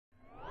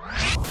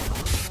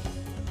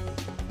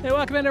Hey,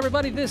 welcome in,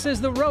 everybody. This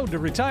is The Road to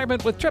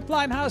Retirement with Tripp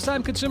Limehouse.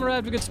 I'm consumer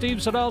advocate Steve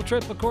Siddall.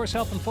 Tripp, of course,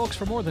 helping folks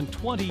for more than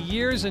 20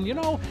 years. And, you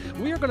know,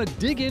 we are going to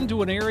dig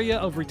into an area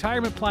of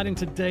retirement planning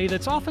today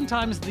that's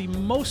oftentimes the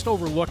most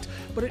overlooked,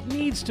 but it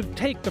needs to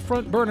take the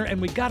front burner,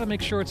 and we got to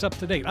make sure it's up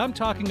to date. I'm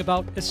talking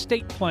about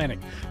estate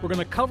planning. We're going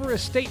to cover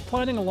estate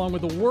planning along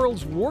with the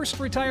world's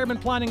worst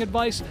retirement planning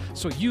advice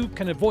so you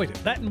can avoid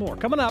it. That and more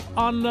coming up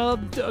on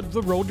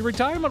The Road to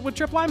Retirement with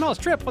Tripp Limehouse.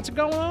 Tripp, what's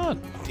going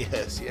on?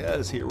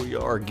 Yes, here we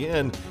are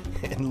again.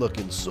 And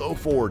looking so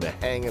forward to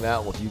hanging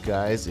out with you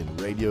guys in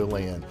Radio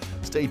Land.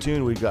 Stay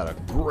tuned. We've got a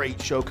great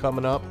show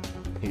coming up.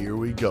 Here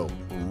we go,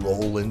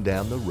 rolling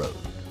down the road.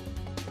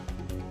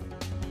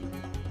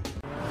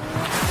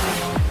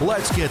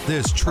 Let's get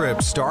this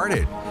trip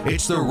started.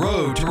 It's The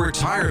Road to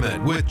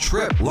Retirement with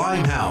Tripp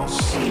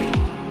Limehouse.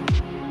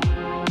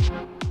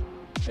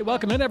 Hey,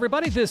 welcome in,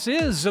 everybody. This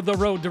is The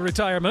Road to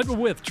Retirement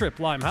with Tripp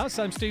Limehouse.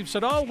 I'm Steve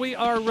Siddall. We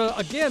are,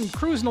 again,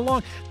 cruising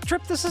along.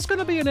 Tripp, this is going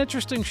to be an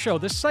interesting show.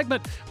 This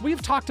segment,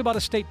 we've talked about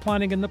estate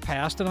planning in the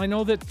past, and I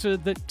know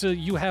that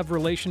you have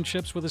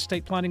relationships with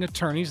estate planning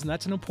attorneys, and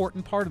that's an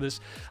important part of this.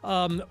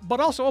 But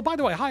also, oh, by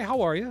the way, hi,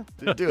 how are you?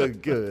 Doing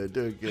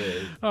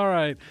good. All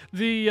right.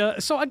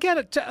 So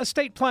again,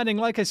 estate planning,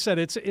 like I said,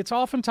 it's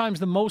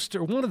oftentimes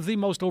one of the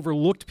most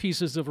overlooked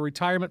pieces of a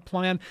retirement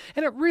plan,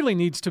 and it really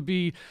needs to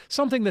be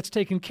something that's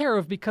taken care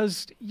of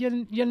because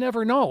you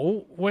never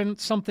know when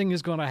something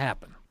is going to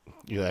happen.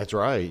 Yeah, that's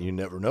right. You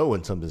never know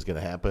when something's going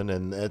to happen,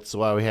 and that's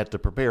why we have to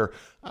prepare.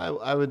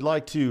 I would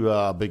like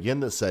to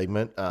begin this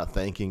segment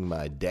thanking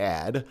my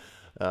dad.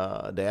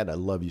 Dad, I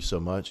love you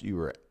so much. You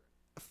were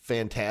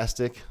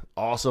fantastic,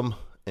 awesome,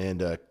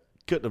 and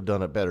couldn't have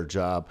done a better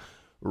job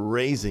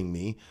raising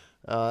me.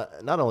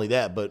 Not only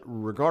that, but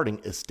regarding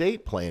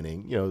estate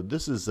planning, you know,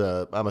 this is,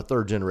 I'm a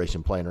third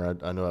generation planner.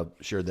 I know I've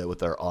shared that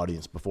with our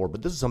audience before,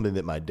 but this is something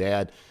that my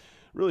dad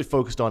really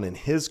focused on in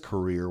his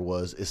career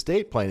was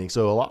estate planning.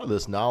 So a lot of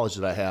this knowledge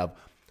that I have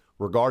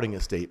regarding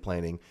estate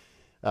planning,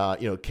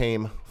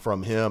 came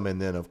from him,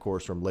 and then of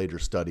course from later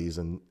studies,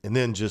 and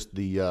then just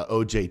the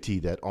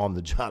OJT, that on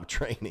the job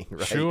training,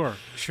 right? Sure.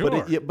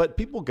 But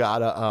people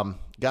gotta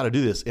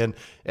do this. And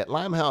at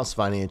Limehouse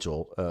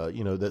Financial,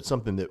 that's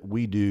something that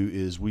we do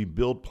is we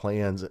build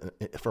plans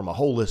from a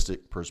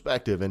holistic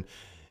perspective, and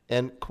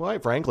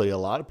quite frankly, a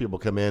lot of people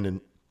come in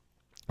and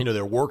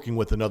they're working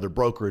with another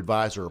broker,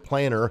 advisor, or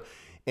planner,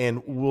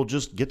 and we'll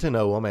just get to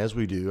know them as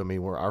we do. I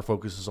mean, our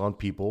focus is on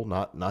people,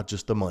 not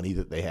just the money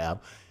that they have.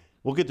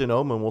 We'll get to know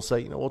them, and we'll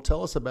say,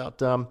 tell us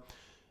about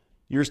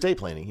your estate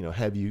planning. Do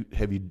you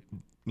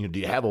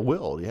have a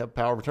will? Do you have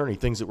power of attorney?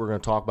 Things that we're going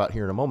to talk about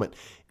here in a moment.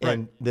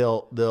 And right.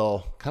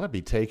 They'll kind of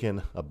be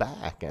taken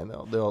aback, and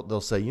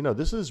they'll say,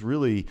 this is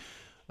really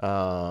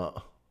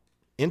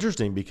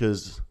interesting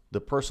because the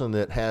person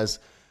that has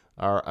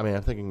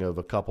I'm thinking of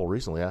a couple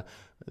recently.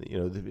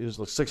 It was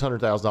like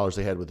 $600,000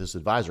 they had with this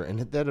advisor, and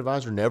that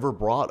advisor never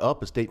brought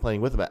up estate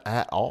planning with them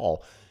at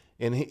all.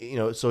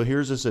 And so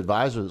here's this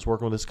advisor that's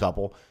working with this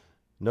couple,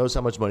 knows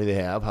how much money they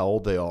have, how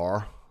old they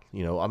are,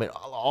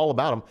 all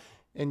about them,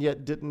 and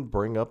yet didn't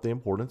bring up the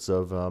importance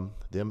of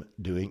them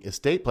doing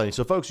estate planning.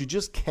 So folks, you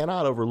just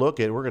cannot overlook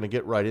it. We're going to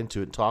get right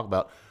into it and talk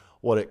about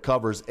what it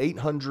covers.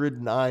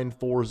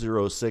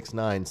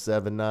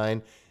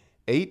 800-940-6979,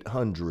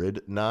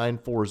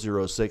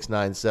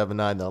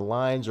 800-940-6979. The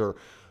lines are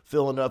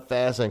filling up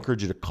fast. I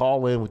encourage you to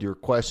call in with your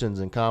questions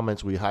and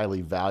comments. We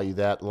highly value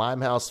that.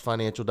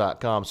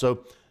 LimeHouseFinancial.com.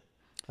 So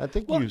I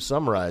think you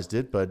summarized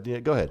it, but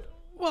go ahead.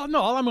 Well,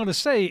 no, all I'm going to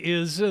say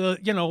is,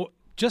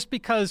 just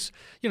because,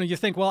 you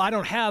think, well, I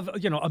don't have,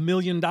 $1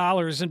 million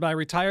in my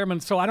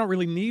retirement, so I don't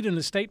really need an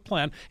estate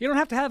plan. You don't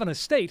have to have an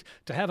estate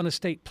to have an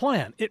estate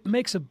plan. It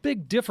makes a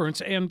big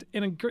difference, and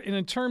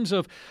in terms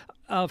of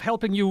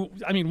helping you,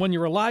 when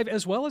you're alive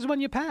as well as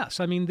when you pass.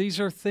 These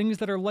are things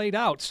that are laid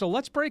out. So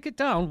let's break it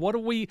down.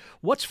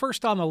 What's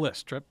first on the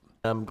list, Tripp?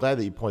 I'm glad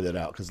that you pointed that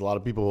out, because a lot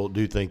of people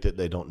do think that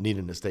they don't need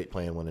an estate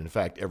plan when in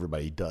fact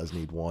everybody does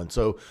need one.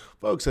 So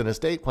folks, an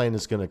estate plan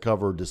is going to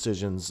cover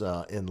decisions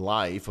in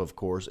life, of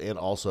course, and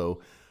also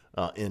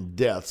in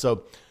death.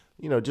 So,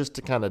 just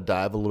to kind of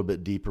dive a little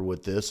bit deeper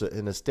with this,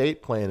 an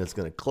estate plan is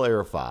going to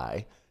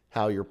clarify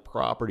how your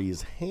property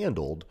is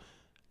handled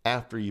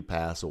after you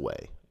pass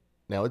away.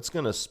 Now, it's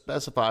going to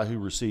specify who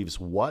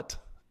receives what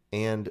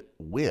and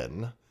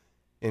when,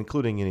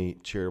 including any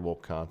charitable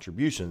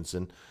contributions.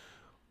 And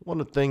one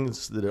of the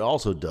things that it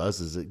also does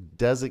is it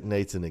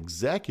designates an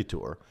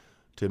executor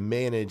to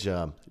manage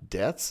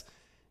debts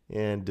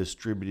and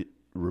distribute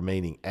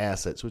remaining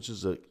assets, which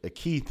is a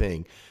key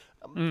thing.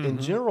 Mm-hmm. In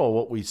general,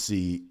 what we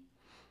see,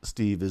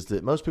 Steve, is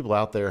that most people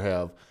out there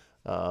have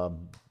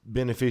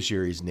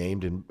beneficiaries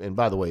named. And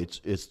by the way,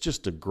 it's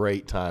just a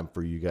great time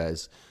for you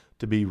guys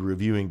to be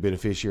reviewing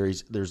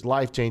beneficiaries. There's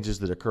life changes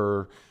that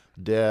occur,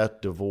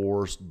 death,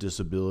 divorce,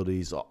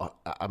 disabilities,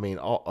 all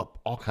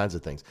kinds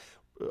of things.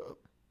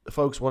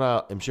 Folks, what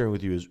I am sharing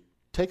with you is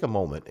take a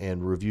moment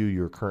and review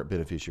your current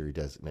beneficiary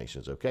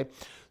designations, okay?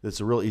 That's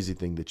a real easy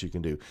thing that you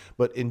can do.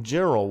 But in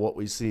general, what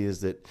we see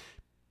is that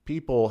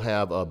people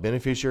have a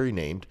beneficiary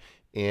named,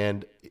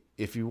 And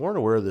if you weren't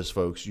aware of this,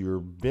 folks, your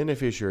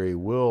beneficiary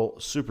will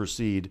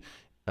supersede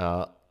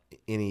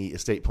any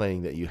estate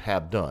planning that you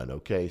have done.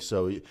 Okay.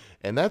 So,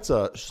 and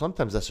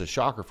sometimes that's a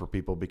shocker for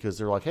people because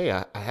they're like, hey,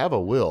 I have a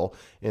will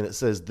and it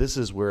says this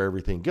is where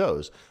everything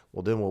goes.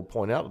 Well, then we'll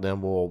point out to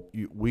them, well,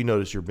 we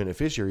notice your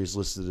beneficiary is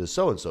listed as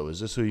so-and-so. Is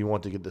this who you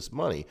want to get this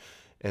money?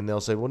 And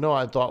they'll say, well, no,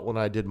 I thought when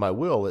I did my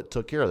will, it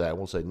took care of that. And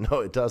we'll say, no,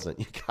 it doesn't.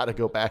 You got to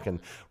go back and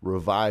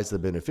revise the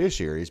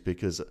beneficiaries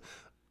because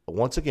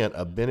once again,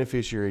 a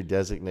beneficiary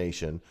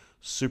designation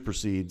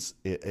supersedes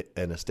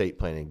an estate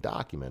planning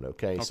document.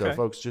 Okay. So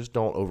folks, just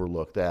don't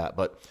overlook that.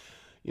 But,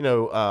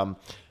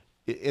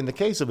 in the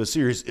case of a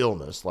serious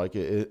illness, like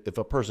if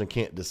a person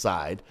can't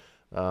decide,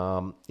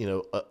 an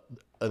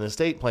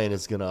estate plan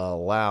is going to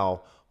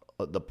allow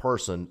the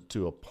person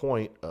to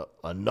appoint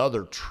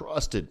another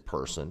trusted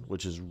person,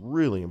 which is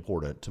really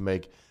important to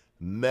make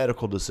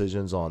medical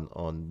decisions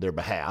on their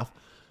behalf.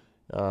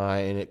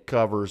 And it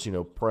covers,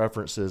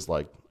 preferences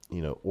like,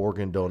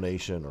 organ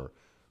donation or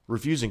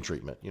refusing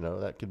treatment.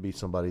 That could be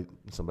somebody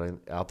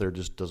out there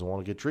just doesn't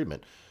want to get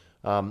treatment,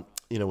 when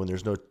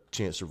there's no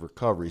chance of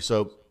recovery.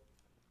 So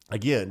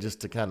again,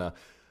 just to kind of,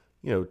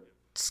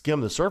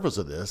 skim the surface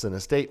of this, an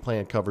estate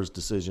plan covers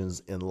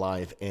decisions in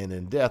life and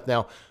in death.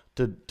 Now,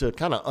 to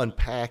kind of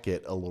unpack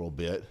it a little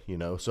bit,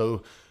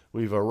 so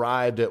we've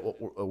arrived at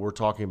what we're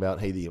talking about.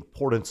 Hey, the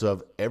importance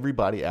of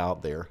everybody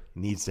out there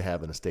needs to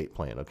have an estate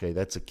plan. Okay.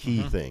 That's a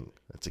key thing.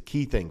 That's a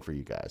key thing for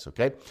you guys.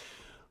 Okay.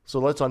 So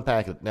let's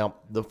unpack it. Now,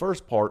 the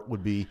first part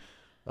would be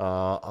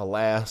a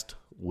last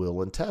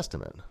will and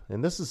testament.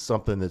 And this is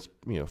something that's,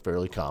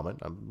 fairly common.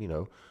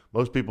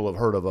 Most people have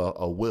heard of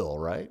a will,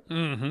 right?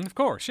 Mm-hmm, of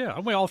course, yeah.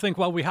 We all think,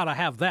 well, we ought to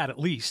have that at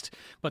least,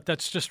 but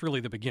that's just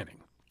really the beginning.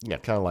 Yeah,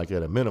 kind of like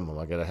at a minimum,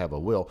 I got to have a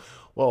will.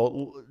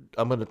 Well,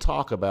 I'm going to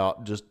talk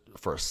about just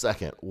for a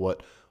second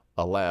what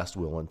a last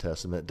will and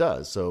testament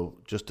does. So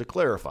just to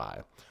clarify,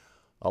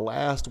 a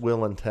last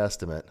will and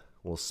testament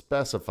will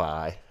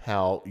specify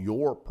how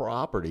your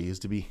property is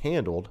to be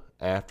handled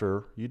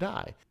after you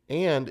die.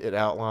 And it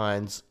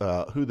outlines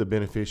who the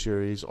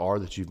beneficiaries are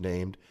that you've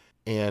named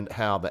and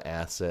how the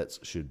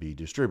assets should be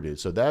distributed.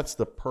 So that's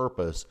the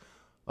purpose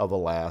of a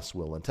last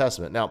will and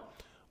testament. Now,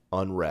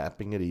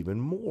 unwrapping it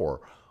even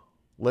more,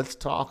 let's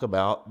talk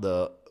about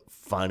the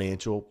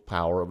financial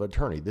power of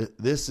attorney.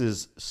 This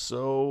is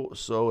so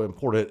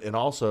important, and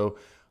also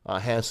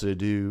has to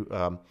do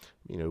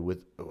with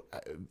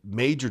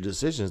major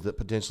decisions that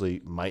potentially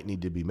might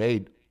need to be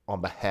made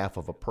on behalf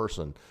of a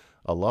person,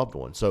 a loved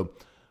one. So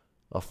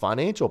a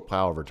financial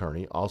power of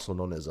attorney, also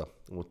known as a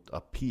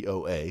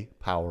POA,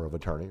 power of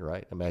attorney,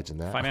 right? Imagine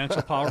that.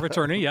 Financial power of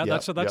attorney, yeah,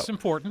 that's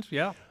important,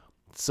 yeah.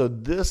 So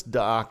this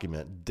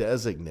document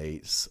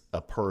designates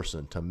a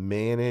person to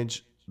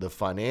manage the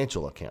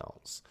financial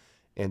accounts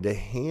and to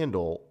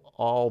handle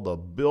all the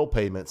bill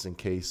payments in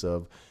case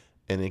of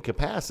an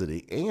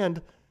incapacity.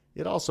 And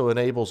it also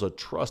enables a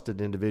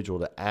trusted individual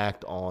to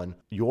act on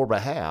your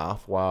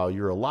behalf while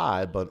you're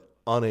alive, but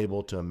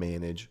unable to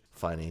manage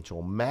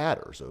financial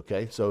matters.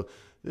 Okay. So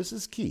this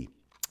is key.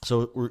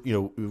 So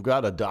we've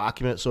got a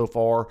document so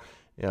far,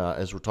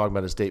 as we're talking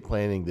about estate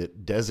planning,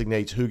 that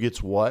designates who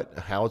gets what,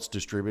 how it's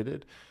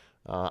distributed,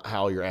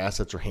 how your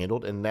assets are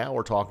handled. And now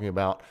we're talking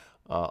about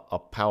a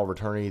power of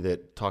attorney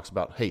that talks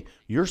about, hey,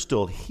 you're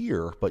still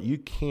here, but you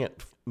can't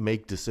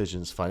make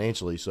decisions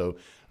financially. So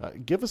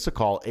give us a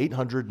call,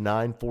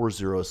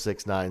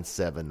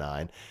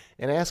 800-940-6979,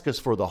 and ask us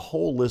for the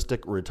holistic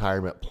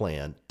retirement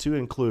plan, to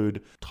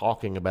include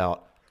talking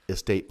about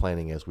estate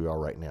planning as we are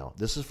right now.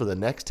 This is for the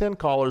next 10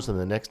 callers in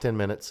the next 10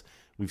 minutes.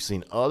 We've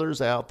seen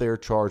others out there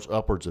charge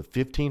upwards of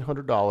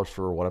 $1,500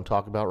 for what I'm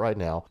talking about right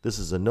now. This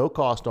is a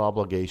no-cost, no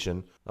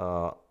obligation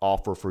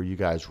offer for you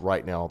guys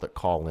right now that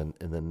call in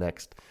the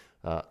next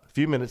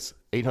few minutes.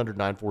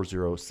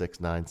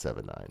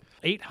 800-940-6979.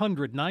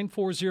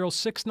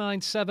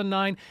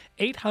 800-940-6979.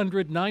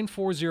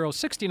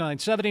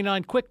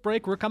 800-940-6979. Quick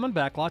break. We're coming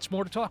back. Lots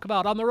more to talk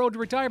about on the road to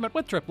retirement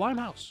with Tripp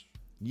Limehouse.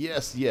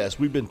 Yes.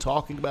 We've been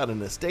talking about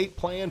an estate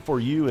plan for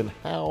you and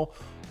how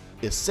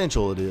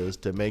essential it is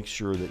to make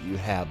sure that you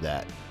have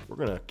that. We're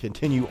going to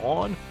continue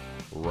on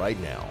right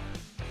now.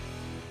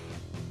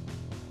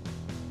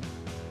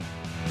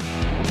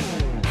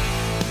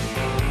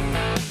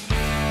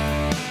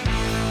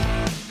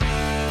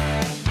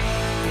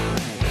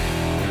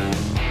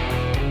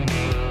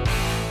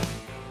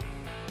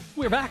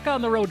 We're back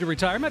on the road to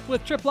retirement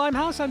with Tripp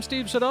Limehouse. I'm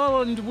Steve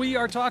Siddall, and we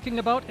are talking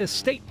about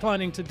estate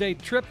planning today,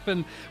 Tripp,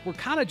 and we're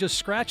kind of just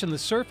scratching the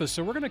surface.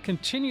 So we're going to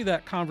continue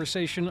that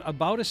conversation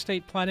about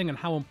estate planning and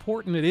how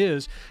important it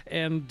is.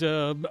 And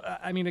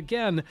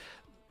again,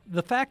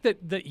 the fact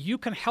that you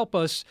can help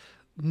us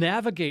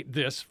navigate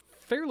this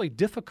fairly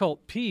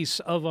difficult piece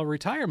of a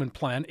retirement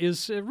plan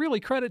is really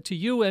credit to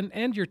you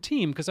and your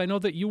team, because I know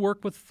that you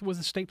work with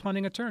estate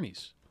planning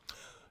attorneys.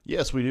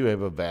 Yes, we do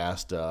have a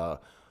vast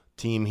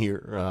team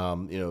here,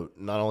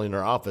 not only in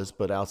our office,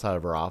 but outside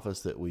of our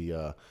office that we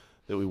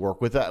work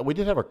with. We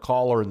did have a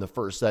caller in the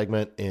first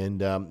segment,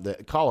 and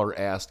the caller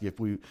asked if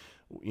we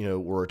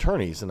we're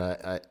attorneys, and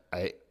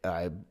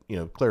I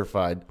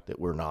clarified that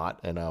we're not,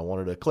 and I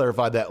wanted to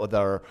clarify that with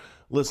our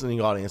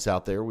listening audience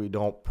out there. We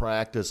don't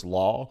practice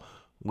law.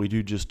 We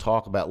do just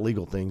talk about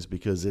legal things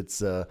because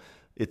it's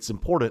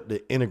important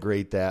to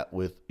integrate that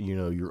with,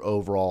 your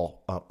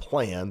overall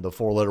plan, the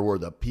 4-letter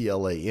word, the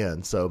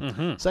PLAN.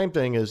 So same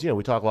thing as,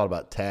 we talk a lot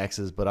about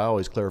taxes, but I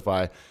always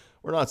clarify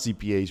we're not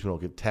CPAs. We don't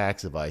give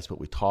tax advice, but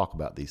we talk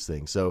about these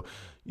things. So,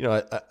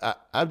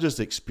 I've just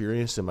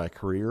experienced in my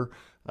career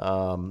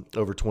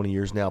over 20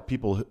 years now,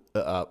 people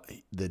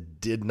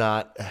that did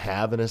not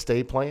have an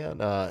estate plan,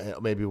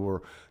 maybe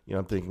were,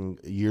 I'm thinking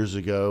years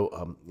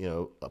ago,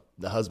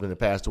 the husband had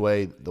passed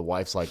away. The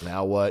wife's like,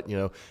 now what,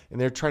 and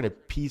they're trying to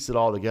piece it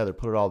all together,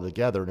 put it all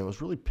together. And it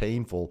was really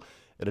painful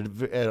at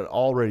an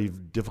already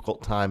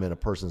difficult time in a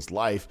person's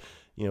life.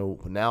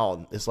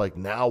 Now it's like,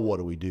 now what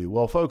do we do?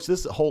 Well, folks,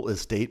 this whole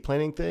estate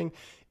planning thing,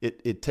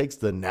 it takes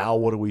the now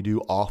what do we do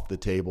off the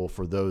table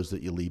for those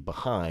that you leave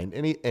behind.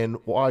 And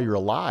while you're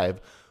alive,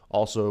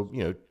 also,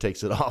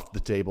 takes it off the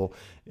table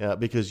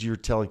because you're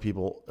telling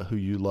people who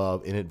you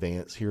love in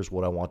advance, here's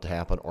what I want to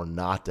happen or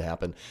not to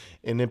happen.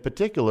 And in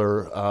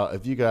particular,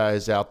 if you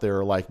guys out there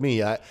are like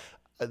me,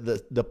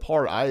 the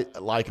part I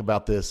like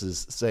about this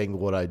is saying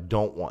what I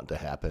don't want to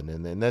happen.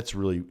 And that's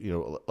really,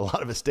 a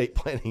lot of estate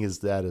planning is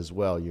that as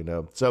well,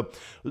 So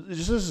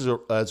just as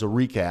a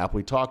recap,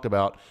 we talked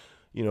about,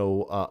 in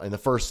the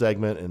first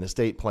segment, an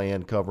estate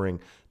plan covering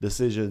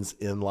decisions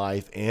in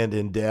life and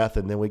in death.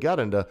 And then we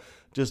got into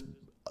just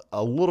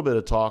a little bit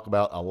of talk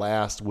about a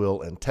last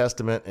will and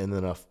testament, and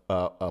then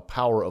a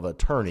power of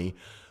attorney.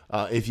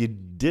 If you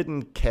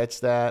didn't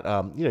catch that,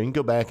 you can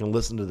go back and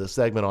listen to the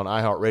segment on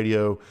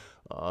iHeartRadio,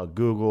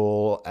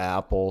 Google,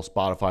 Apple,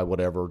 Spotify,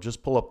 whatever.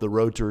 Just pull up the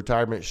Road to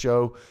Retirement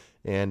show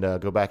and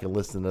go back and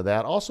listen to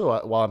that. Also,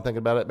 while I'm thinking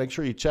about it, make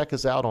sure you check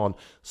us out on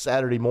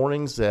Saturday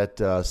mornings at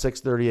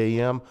 6:30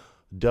 a.m.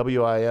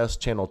 WIS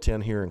Channel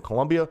 10 here in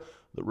Columbia,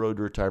 the Road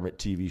to Retirement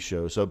TV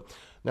show. So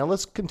now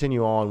let's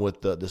continue on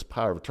with this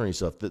power of attorney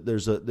stuff.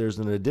 There's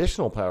an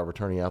additional power of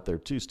attorney out there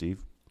too,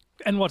 Steve.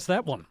 And what's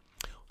that one?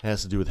 It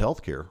has to do with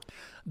healthcare.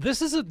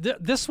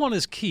 This one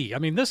is key. I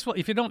mean, this one,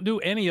 if you don't do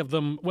any of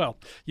them, well,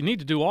 you need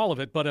to do all of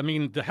it. But I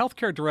mean, the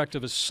healthcare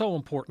directive is so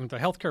important. The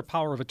healthcare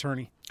power of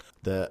attorney.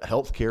 The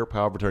healthcare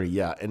power of attorney,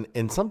 yeah.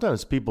 And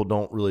sometimes people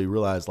don't really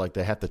realize like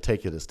they have to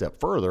take it a step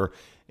further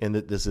and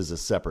that this is a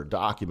separate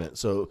document.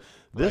 So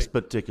this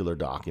particular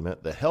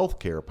document, the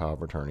healthcare power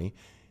of attorney,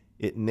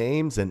 it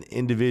names an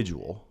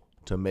individual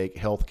to make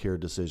healthcare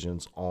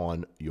decisions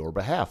on your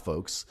behalf,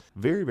 folks.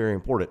 Very, very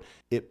important.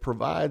 It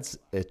provides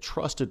a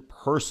trusted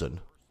person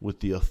with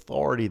the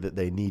authority that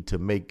they need to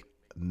make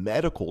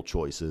medical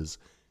choices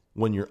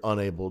when you're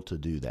unable to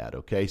do that,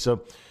 okay?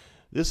 So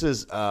this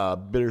is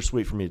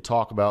bittersweet for me to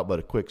talk about, but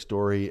a quick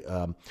story.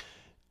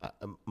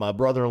 My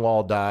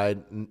brother-in-law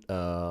died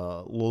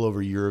a little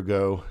over a year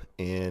ago,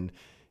 and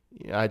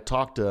I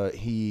talked to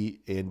he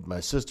and my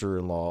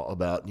sister-in-law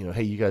about,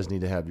 hey, you guys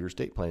need to have your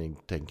estate planning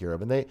taken care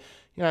of. And they,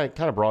 I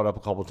kind of brought it up a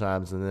couple of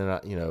times, and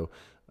then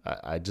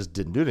I just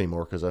didn't do it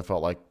anymore because I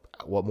felt like,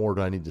 what more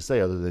do I need to say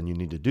other than you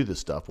need to do this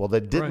stuff? Well, they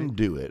didn't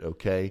do it,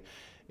 okay?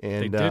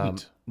 And they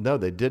didn't. No,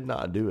 they did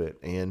not do it.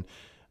 And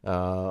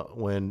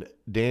when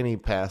Danny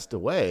passed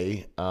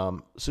away,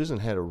 Susan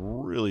had a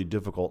really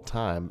difficult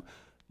time,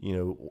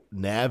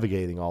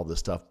 navigating all this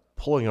stuff,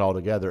 pulling it all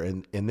together.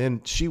 And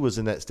then she was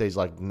in that stage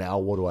like, now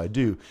what do I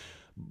do?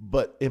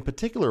 But in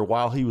particular,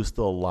 while he was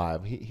still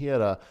alive, he had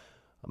a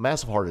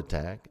massive heart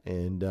attack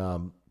and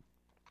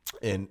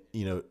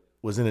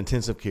was in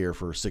intensive care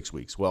for 6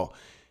 weeks. Well,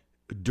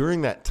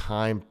 during that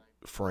time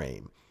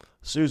frame,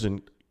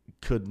 Susan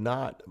could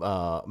not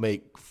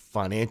make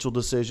financial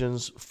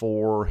decisions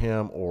for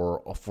him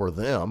or for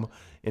them.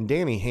 And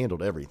Danny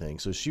handled everything.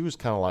 So she was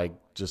kind of like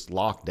just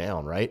locked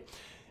down, right?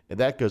 And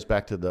that goes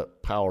back to the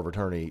power of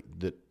attorney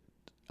that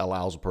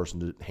allows a person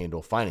to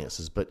handle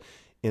finances. But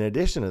in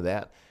addition to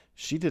that,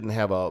 she didn't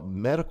have a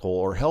medical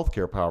or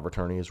healthcare power of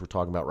attorney, as we're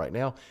talking about right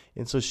now.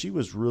 And so she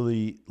was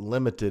really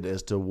limited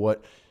as to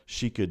what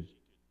she could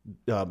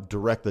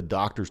direct the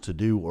doctors to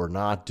do or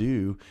not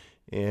do,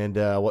 and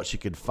what she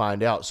could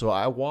find out. So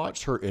I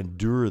watched her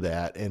endure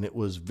that, and it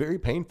was very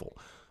painful,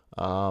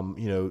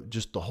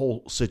 just the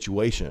whole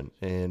situation.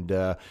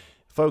 And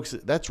folks,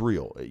 that's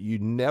real. You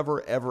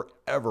never, ever,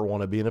 ever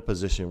want to be in a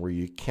position where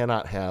you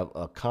cannot have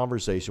a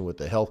conversation with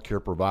the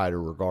healthcare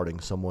provider regarding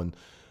someone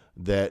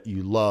that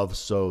you love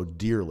so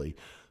dearly.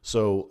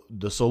 So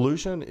the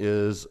solution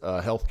is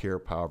a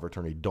healthcare power of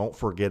attorney. Don't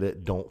forget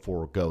it. Don't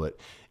forego it.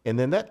 And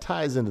then that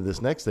ties into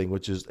this next thing,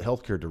 which is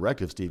healthcare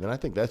directive, Steve. And I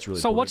think that's really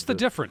so. What's the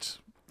difference?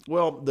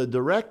 Well, the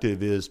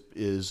directive is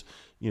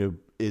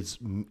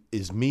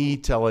me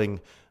telling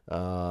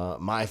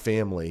my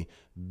family,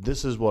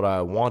 this is what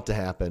I want to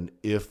happen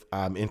if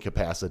I'm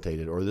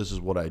incapacitated, or this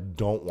is what I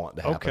don't want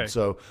to happen. Okay.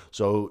 So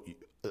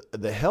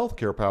the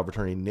healthcare power of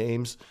attorney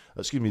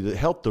the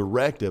health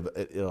directive,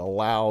 it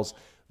allows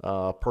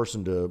a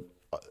person to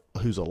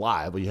who's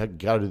alive. Well, you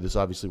got to do this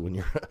obviously when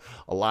you're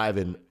alive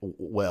and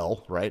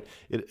well, right?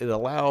 It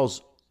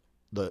allows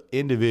the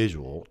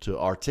individual to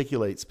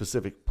articulate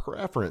specific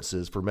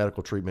preferences for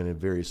medical treatment in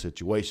various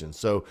situations.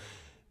 So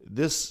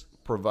this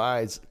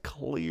provides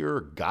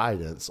clear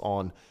guidance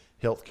on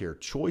healthcare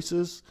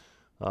choices,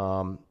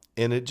 and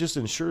it just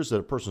ensures that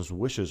a person's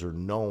wishes are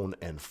known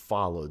and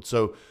followed.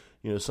 So,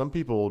 some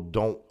people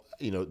don't,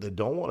 they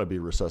don't want to be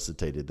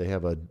resuscitated. They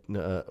have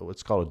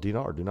what's called a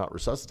DNR, do not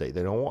resuscitate.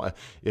 They don't want,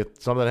 if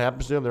something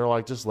happens to them, they're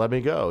like, just let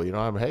me go.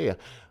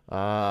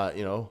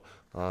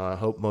 I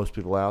hope most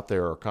people out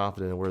there are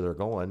confident in where they're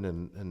going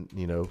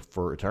and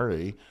for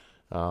eternity.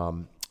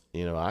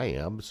 I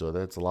am, so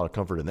that's a lot of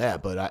comfort in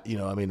that. But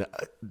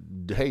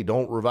hey,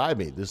 don't revive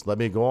me. Just let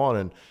me go on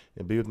and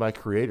be with my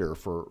Creator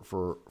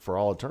for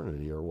all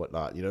eternity or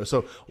whatnot.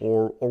 So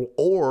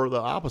or the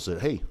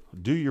opposite. Hey,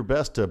 do your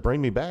best to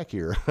bring me back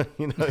here.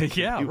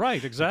 Yeah,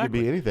 right, exactly.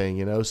 It could be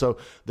anything. So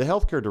the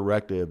healthcare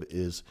directive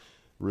is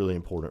really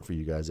important for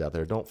you guys out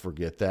there. Don't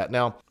forget that.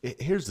 Now,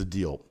 here's the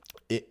deal: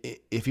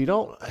 if you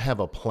don't have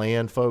a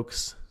plan,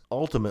 folks,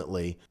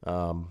 ultimately,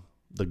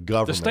 the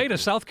government, the state of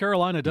South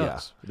Carolina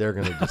does. Yeah, they're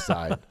going to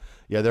decide.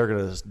 They're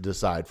going to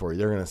decide for you.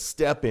 They're going to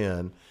step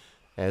in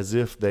as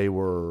if they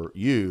were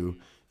you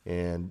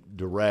and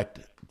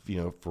direct,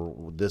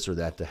 for this or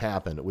that to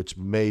happen, which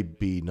may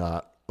be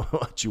not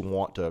what you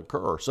want to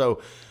occur. So,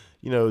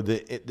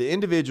 the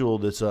individual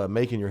that's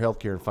making your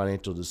healthcare and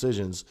financial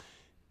decisions,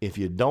 if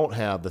you don't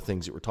have the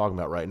things that we're talking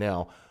about right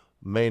now,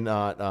 may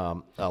not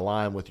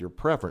align with your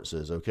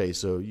preferences. Okay,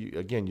 so you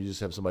just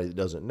have somebody that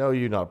doesn't know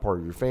you, not a part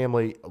of your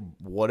family,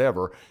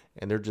 whatever,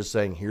 and they're just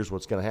saying, here's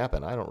what's going to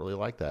happen. I don't really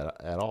like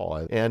that at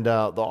all. And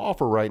the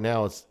offer right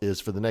now is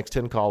for the next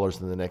 10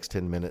 callers in the next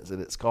 10 minutes,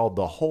 and it's called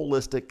the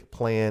Holistic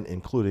Plan,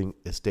 including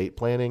estate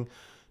planning.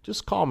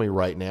 Just call me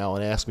right now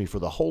and ask me for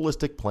the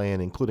holistic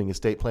plan, including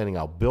estate planning.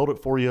 I'll build it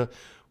for you.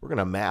 We're going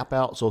to map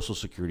out Social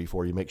Security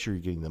for you, make sure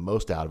you're getting the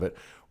most out of it.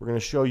 We're going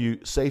to show you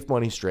safe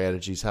money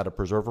strategies, how to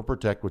preserve and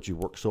protect what you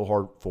worked so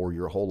hard for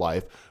your whole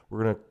life.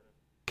 We're going to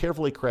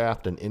carefully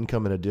craft an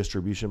income and a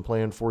distribution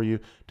plan for you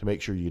to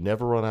make sure you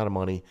never run out of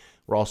money.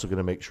 We're also going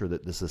to make sure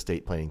that this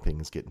estate planning thing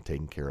is getting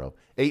taken care of.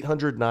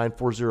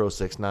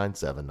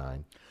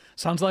 800-940-6979.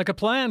 Sounds like a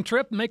plan,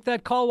 Tripp. Make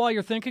that call while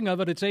you're thinking of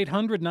it. It's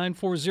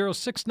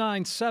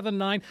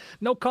 800-940-6979.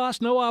 No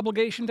cost, no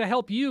obligation to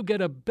help you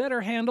get a better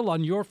handle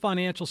on your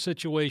financial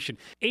situation.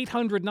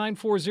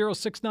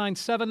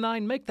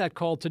 800-940-6979. Make that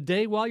call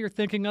today while you're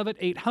thinking of it.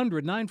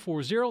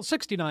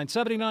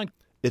 800-940-6979.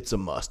 It's a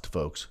must,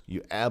 folks.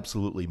 You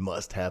absolutely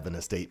must have an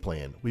estate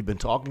plan. We've been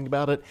talking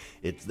about it.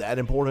 It's that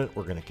important.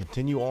 We're going to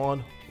continue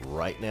on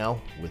right now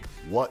with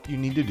what you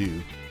need to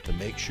do to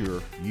make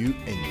sure you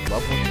and your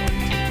loved ones are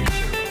taken care of.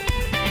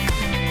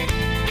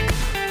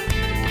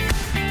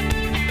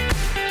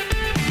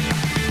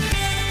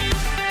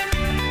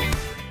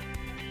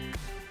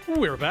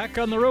 We're back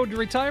on the road to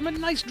retirement.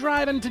 Nice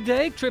driving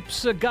today.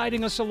 Tripp's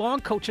guiding us along,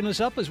 coaching us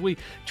up as we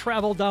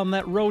travel down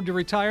that road to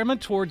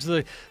retirement towards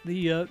the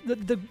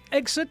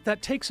exit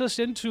that takes us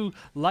into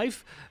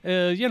life,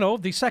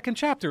 the second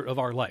chapter of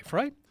our life,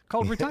 right?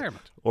 Called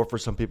retirement. Or for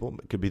some people,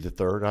 it could be the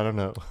third. I don't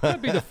know.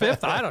 Could be the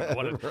fifth. I don't know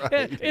what it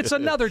Right. It's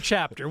another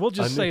chapter. We'll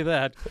just say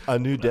that. A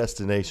new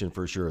destination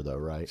for sure, though,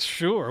 right?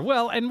 Sure.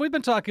 Well, and we've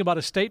been talking about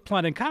estate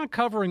planning, kind of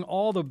covering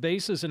all the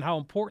bases and how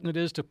important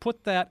it is to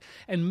put that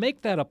and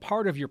make that a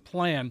part of your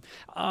plan.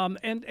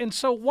 And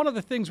so one of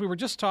the things we were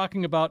just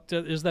talking about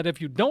is that if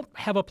you don't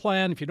have a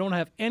plan, if you don't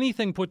have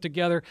anything put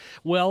together,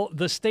 well,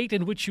 the state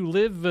in which you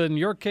live, in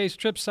your case,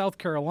 Tripp, South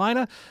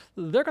Carolina,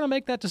 they're going to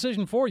make that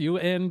decision for you.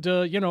 And,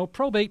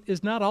 probate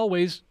is not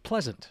always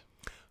pleasant.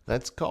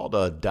 That's called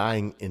a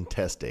dying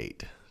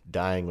intestate,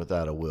 dying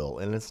without a will,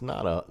 and it's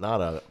not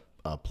a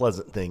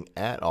pleasant thing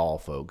at all,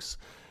 folks.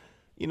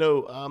 I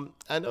know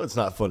it's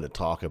not fun to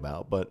talk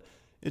about, but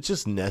it's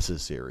just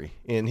necessary.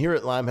 And here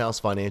at Limehouse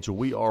Financial,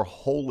 we are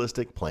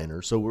holistic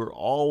planners, so we're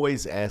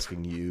always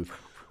asking you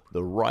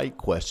the right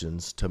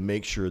questions to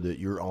make sure that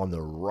you're on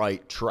the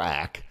right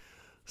track,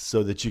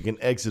 so that you can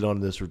exit on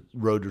this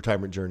road to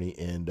retirement journey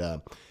and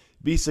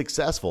be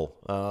successful,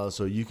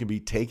 so you can be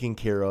taken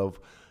care of,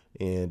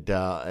 and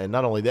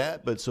not only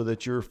that, but so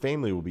that your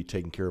family will be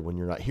taken care of when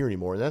you're not here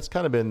anymore. And that's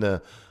kind of been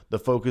the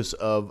focus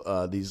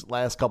of these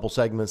last couple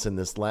segments in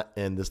this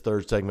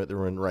third segment that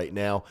we're in right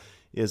now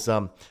is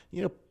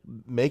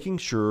making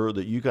sure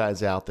that you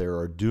guys out there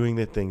are doing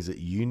the things that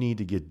you need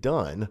to get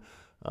done,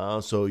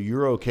 so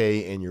you're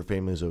okay and your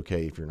family's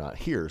okay if you're not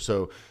here.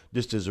 So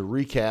just as a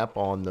recap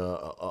on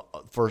the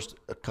first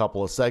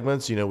couple of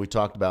segments, we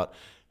talked about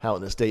how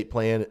an estate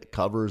plan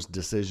covers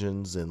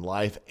decisions in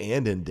life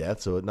and in death.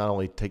 So it not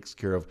only takes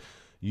care of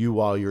you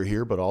while you're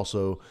here, but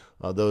also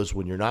those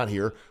when you're not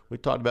here. We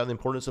talked about the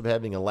importance of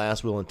having a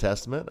last will and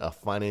testament, a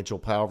financial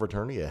power of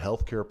attorney, a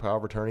healthcare power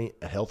of attorney,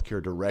 a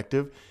healthcare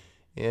directive.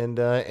 And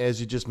as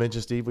you just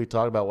mentioned, Steve, we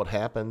talked about what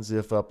happens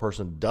if a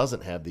person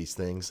doesn't have these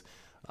things.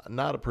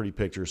 Not a pretty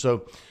picture.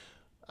 So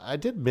I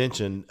did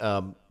mention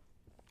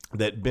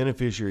that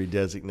beneficiary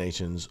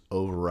designations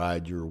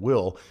override your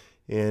will.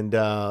 And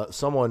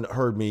someone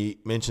heard me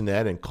mention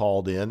that and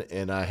called in,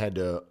 and I had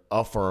to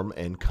affirm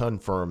and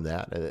confirm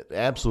that. And it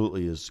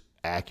absolutely is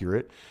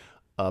accurate.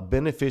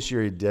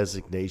 Beneficiary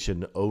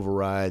designation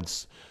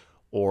overrides,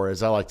 or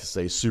as I like to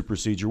say,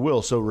 supersedes your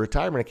will. So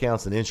retirement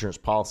accounts and insurance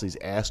policies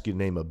ask you to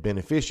name a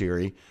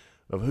beneficiary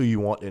of who you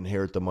want to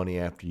inherit the money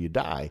after you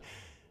die.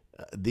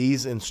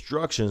 These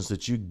instructions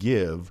that you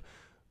give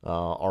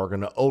are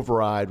going to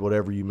override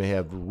whatever you may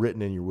have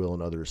written in your will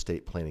and other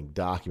estate planning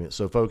documents.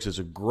 So, folks, it's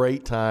a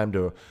great time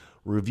to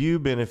review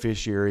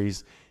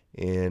beneficiaries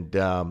and,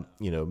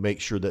 make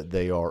sure that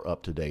they are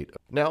up to date.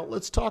 Now,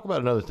 let's talk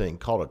about another thing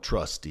called a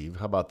trust, Steve.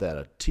 How about that?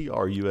 A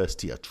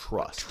TRUST, a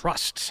trust.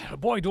 Trust.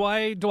 Boy, do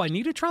I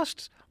need a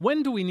trust?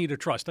 When do we need a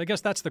trust? I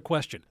guess that's the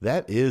question.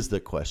 That is the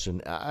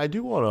question. I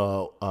do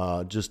want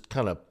to just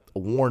kind of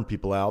warn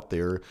people out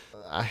there.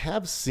 I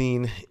have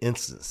seen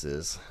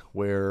instances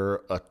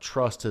where a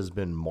trust has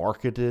been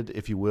marketed,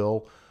 if you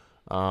will,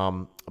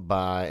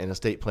 by an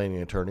estate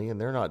planning attorney, and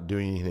they're not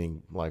doing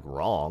anything like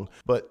wrong,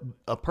 but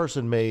a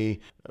person may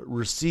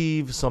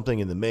receive something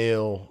in the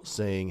mail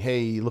saying,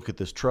 hey, look at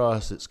this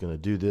trust, it's going to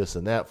do this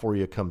and that for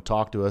you, come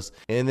talk to us.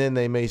 And then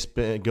they may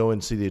go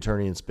and see the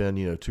attorney and spend,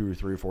 $2,000 or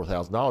 $3,000 or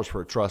 $4,000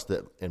 for a trust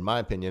that, in my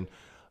opinion,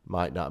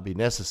 might not be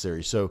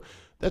necessary. So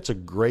that's a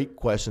great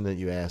question that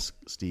you ask,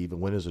 Steve.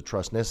 And when is a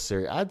trust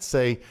necessary? I'd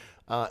say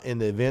in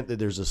the event that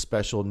there's a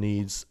special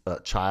needs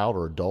child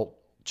or adult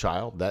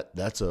child,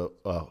 that's a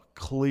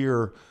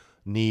clear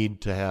need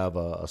to have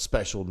a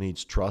special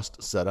needs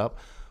trust set up.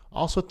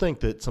 Also think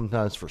that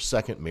sometimes for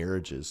second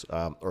marriages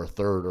or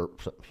third, or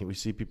we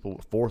see people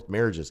with fourth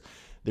marriages,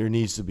 there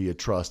needs to be a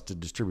trust to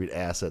distribute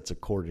assets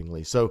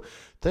accordingly. So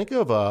think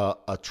of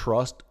a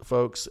trust,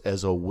 folks,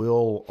 as a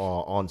will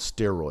on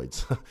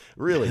steroids,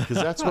 really, because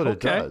that's what it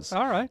does.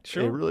 All right,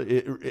 sure.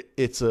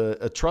 It's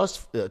a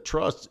trust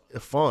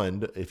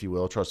fund, if you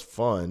will, a trust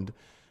fund.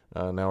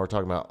 Now we're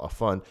talking about a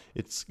fund.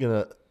 It's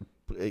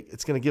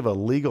gonna give a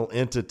legal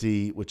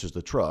entity, which is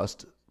the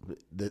trust,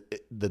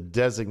 the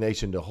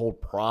designation to hold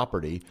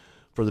property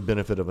for the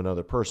benefit of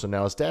another person.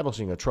 Now,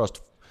 establishing a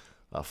trust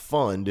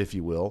fund, if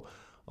you will,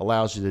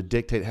 allows you to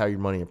dictate how your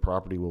money and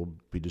property will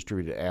be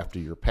distributed after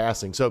your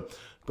passing. So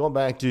going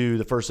back to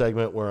the first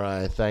segment where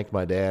I thanked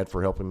my dad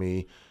for helping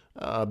me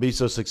be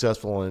so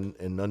successful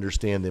and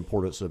understand the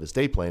importance of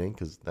estate planning,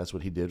 because that's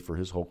what he did for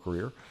his whole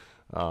career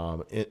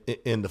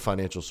in the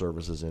financial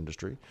services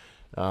industry.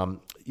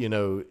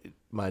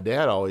 My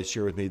dad always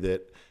shared with me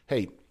that,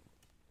 hey,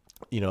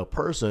 a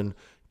person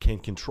can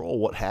control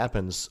what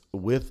happens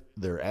with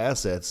their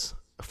assets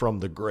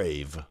from the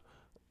grave,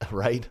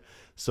 right?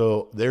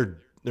 So they're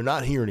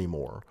not here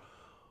anymore,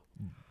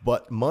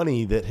 but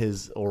money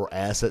or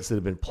assets that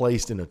have been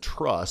placed in a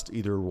trust,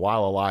 either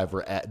while alive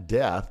or at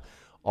death,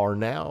 are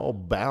now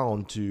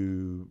bound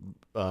to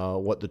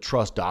what the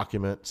trust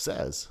document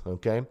says,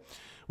 okay?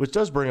 Which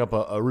does bring up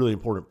a really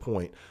important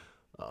point.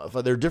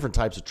 There are different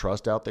types of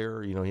trust out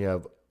there. You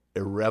have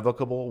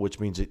irrevocable, which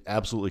means it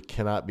absolutely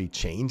cannot be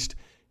changed.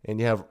 And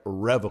you have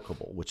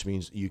irrevocable, which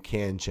means you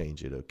can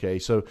change it. Okay.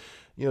 So,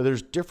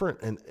 there's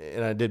different,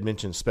 and I did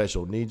mention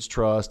special needs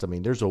trust. I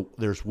mean,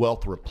 there's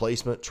wealth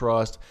replacement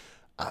trust.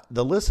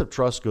 The list of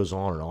trusts goes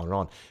on and on and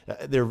on.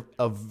 They're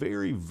a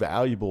very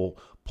valuable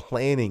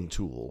planning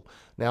tool.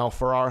 Now,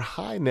 for our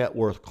high net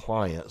worth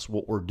clients,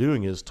 what we're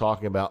doing is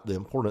talking about the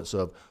importance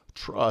of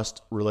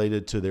trust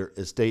related to their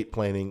estate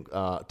planning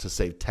to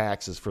save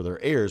taxes for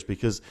their heirs,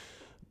 because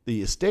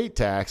the estate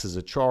tax is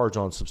a charge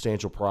on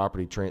substantial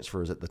property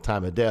transfers at the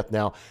time of death.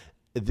 Now,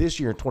 this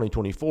year in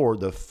 2024,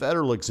 the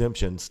federal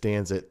exemption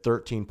stands at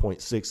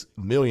 $13.6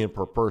 million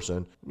per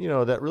person.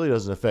 That really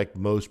doesn't affect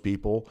most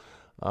people.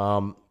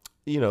 What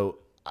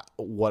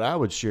I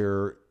would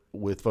share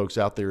with folks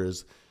out there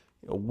is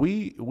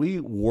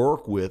we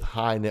work with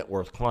high net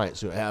worth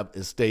clients who have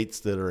estates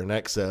that are in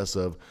excess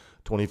of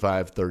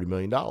 $25, $30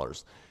 million.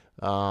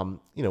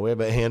 We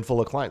have a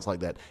handful of clients like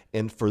that.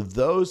 And for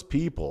those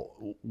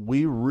people,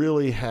 we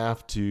really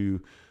have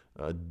to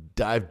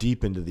dive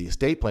deep into the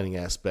estate planning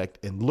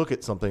aspect and look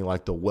at something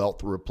like the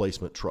wealth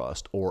replacement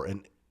trust or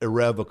an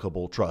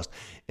irrevocable trust.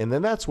 And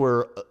then that's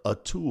where a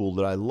tool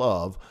that I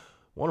love,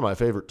 one of my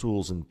favorite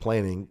tools in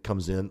planning,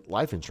 comes in: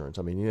 life insurance.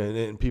 I mean,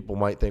 and people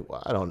might think,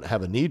 well, I don't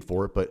have a need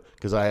for it, but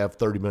because I have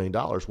 $30 million.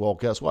 Well,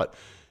 guess what?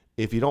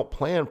 If you don't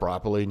plan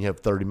properly and you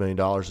have $30 million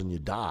and you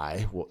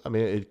die, well, I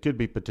mean, it could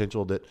be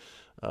potential that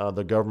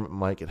the government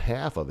might get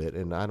half of it,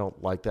 and I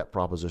don't like that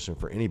proposition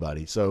for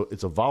anybody. So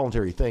it's a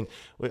voluntary thing.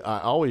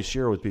 I always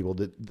share with people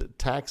that the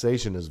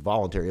taxation is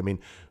voluntary. I mean,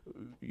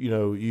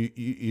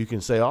 you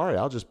can say, all right,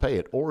 I'll just pay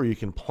it, or you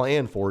can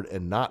plan for it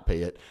and not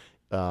pay it,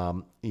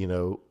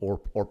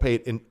 or pay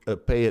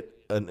it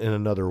in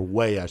another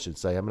way, I should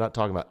say. I'm not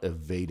talking about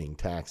evading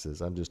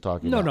taxes. I'm just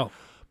talking about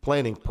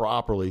planning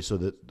properly so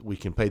that we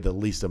can pay the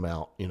least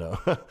amount,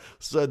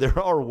 So there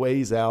are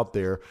ways out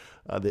there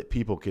that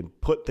people can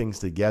put things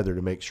together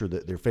to make sure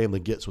that their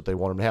family gets what they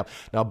want them to have.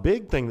 Now, a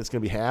big thing that's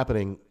going to be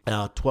happening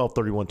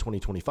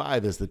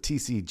 12/31/2025 is the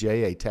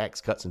TCJA,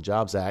 Tax Cuts and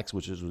Jobs Act,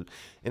 which is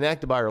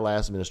enacted by our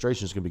last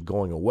administration, is going to be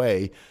going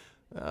away.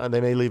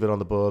 They may leave it on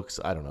the books.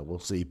 I don't know. We'll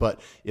see.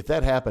 But if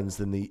that happens,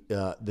 then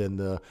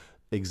the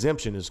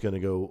exemption is going to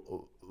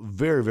go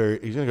very, very,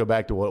 it's going to go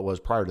back to what it was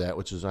prior to that,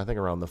 which is, I think,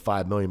 around the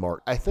 5 million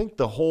mark. I think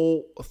the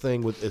whole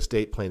thing with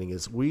estate planning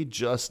is we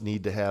just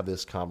need to have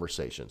this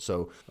conversation.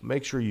 So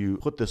make sure you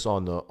put this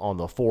on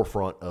the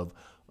forefront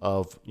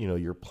of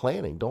your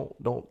planning.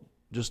 Don't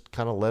just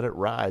kind of let it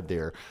ride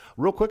there.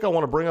 Real quick, I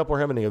want to bring up we're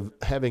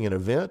having an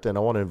event, and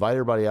I want to invite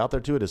everybody out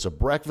there to it. It's a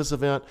breakfast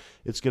event.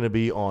 It's going to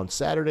be on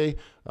Saturday,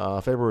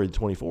 February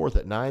 24th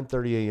at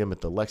 9:30 a.m. at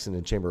the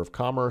Lexington Chamber of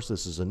Commerce.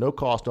 This is a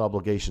no-cost,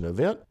 no-obligation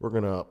event. We're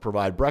going to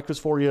provide breakfast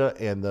for you,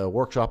 and the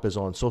workshop is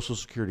on Social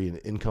Security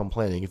and income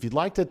planning. If you'd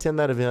like to attend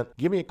that event,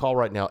 give me a call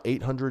right now,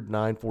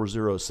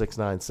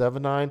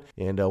 800-940-6979,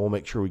 and we'll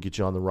make sure we get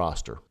you on the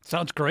roster.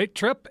 Sounds great,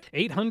 Tripp.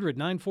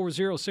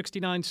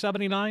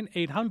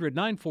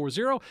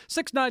 800-940-6979, 800-940-6979.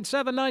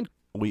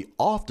 We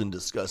often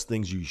discuss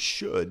things you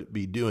should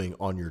be doing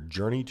on your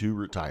journey to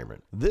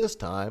retirement. This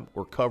time,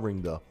 we're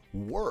covering the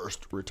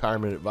worst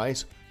retirement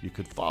advice you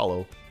could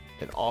follow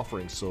and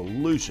offering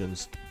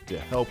solutions to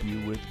help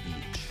you with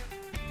each.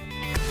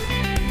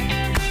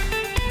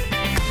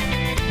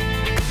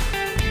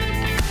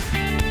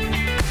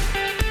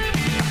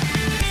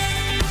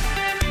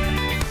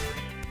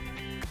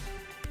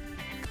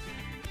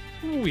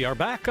 We are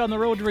back on the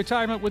road to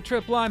retirement with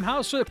Tripp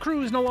Limehouse.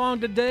 Cruising along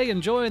today,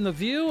 enjoying the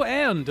view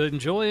and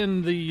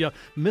enjoying the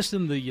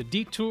missing the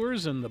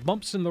detours and the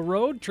bumps in the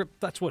road. Tripp,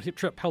 that's what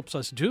Tripp helps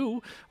us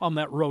do on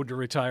that road to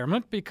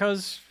retirement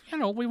because,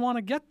 we want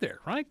to get there,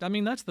 right? I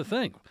mean, that's the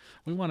thing.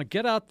 We want to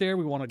get out there,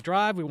 we want to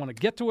drive, we want to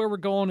get to where we're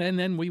going, and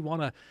then we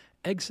want to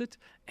exit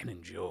and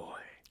enjoy.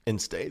 And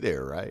stay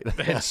there, right?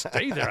 And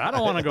stay there. I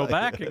don't want to go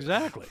back.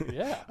 Exactly.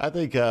 Yeah. I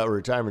think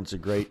retirement's a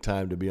great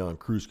time to be on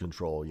cruise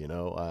control,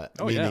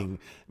 meaning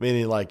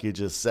like you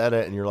just set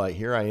it and you're like,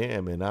 here I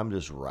am, and I'm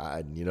just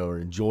riding, or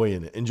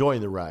enjoying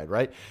the ride,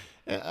 right?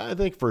 And I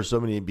think for so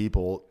many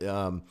people,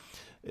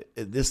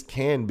 this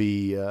can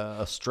be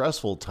a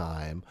stressful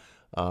time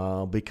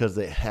because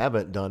they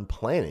haven't done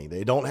planning.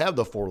 They don't have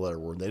the 4-letter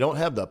word. They don't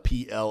have the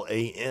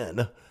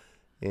PLAN.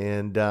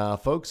 And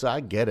folks, I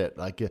get it.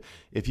 Like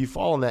if you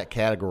fall in that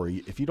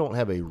category, if you don't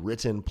have a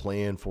written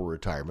plan for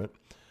retirement,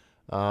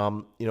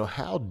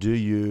 how do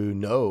you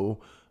know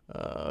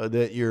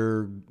that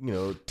you're,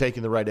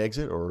 taking the right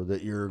exit or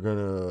that you're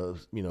going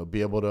to,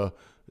 be able to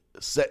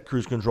set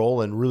cruise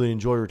control and really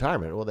enjoy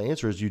retirement? Well, the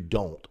answer is you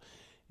don't.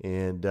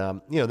 And,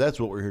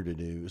 that's what we're here to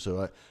do.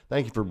 So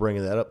thank you for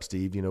bringing that up,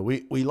 Steve.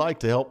 We like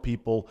to help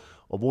people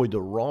avoid the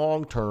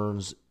wrong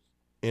turns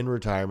in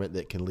retirement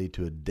that can lead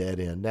to a dead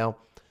end. Now,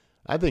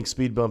 I think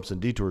speed bumps and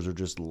detours are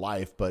just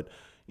life, but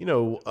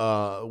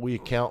we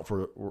account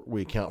for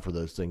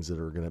those things that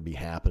are going to be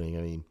happening.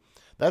 I mean,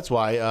 that's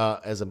why,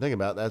 as I'm thinking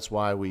about, that's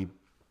why we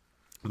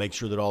make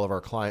sure that all of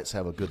our clients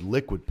have a good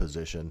liquid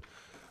position,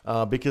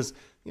 because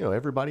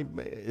everybody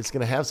is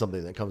going to have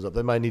something that comes up.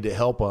 They might need to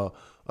help a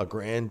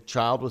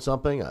grandchild with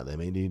something. They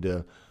may need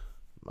to,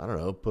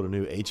 put a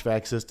new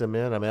HVAC system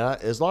in. I mean,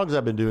 as long as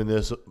I've been doing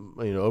this,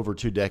 over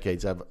 2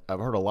 decades, I've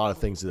heard a lot of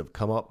things that have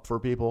come up for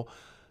people.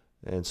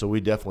 And so we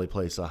definitely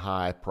place a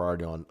high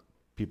priority on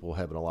people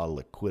having a lot of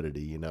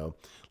liquidity,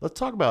 Let's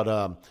talk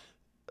about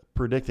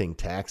predicting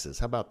taxes.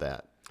 How about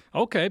that?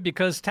 Okay,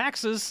 because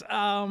taxes,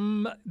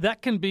 that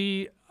can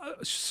be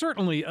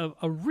certainly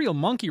a real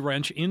monkey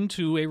wrench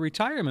into a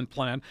retirement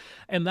plan.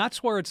 And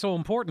that's where it's so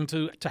important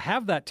to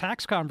have that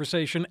tax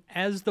conversation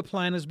as the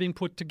plan is being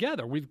put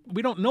together. We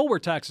don't know where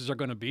taxes are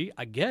going to be.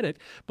 I get it,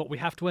 but we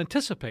have to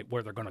anticipate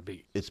where they're going to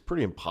be. It's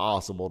pretty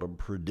impossible to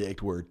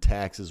predict where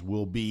taxes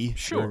will be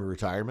during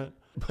retirement.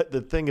 But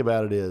the thing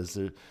about it is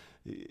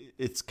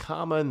it's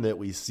common that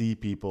we see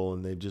people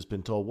and they've just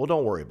been told, well,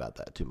 don't worry about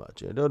that too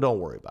much. Don't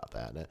worry about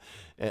that.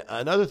 And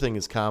another thing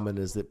that's common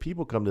is that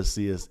people come to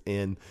see us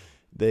and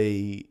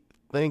they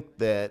think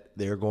that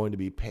they're going to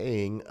be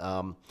paying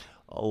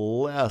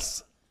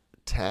less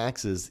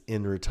taxes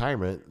in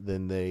retirement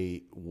than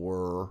they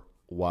were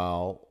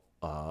while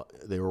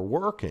they were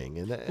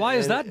working. Why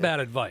is that bad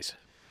advice?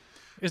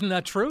 Isn't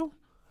that true?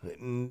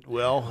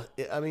 Well,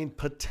 I mean,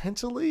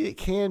 potentially it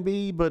can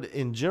be, but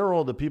in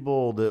general, the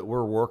people that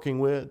we're working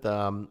with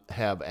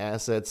have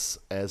assets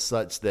as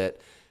such that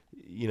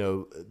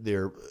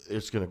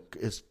it's going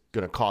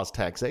to cause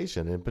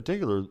taxation, in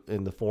particular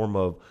in the form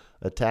of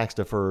a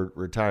tax-deferred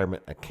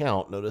retirement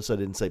account. Notice I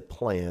didn't say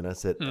plan, I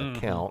said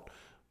account.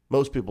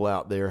 Most people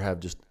out there have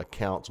just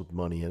accounts with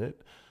money in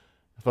it.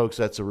 Folks,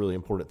 that's a really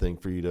important thing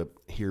for you to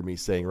hear me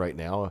saying right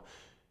now.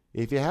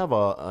 If you have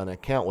an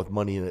account with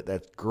money in it,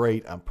 that's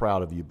great. I'm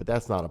proud of you, but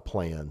that's not a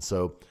plan.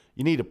 So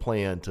you need a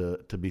plan to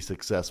be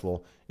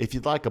successful. If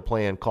you'd like a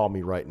plan, call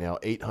me right now,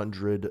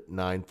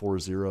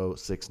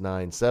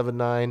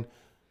 800-940-6979,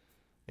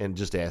 and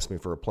just ask me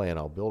for a plan.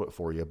 I'll build it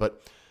for you.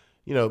 But,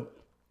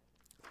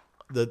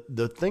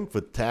 the thing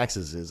with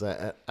taxes is,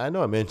 I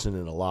know I mentioned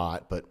it a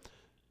lot, but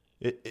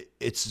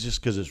it's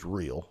just because it's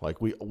real.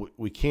 Like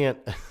we can't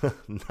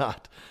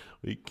not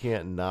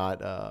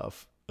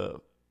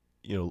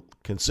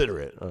consider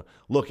it,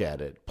 look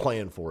at it,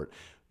 plan for it.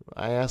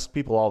 I ask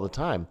people all the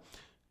time,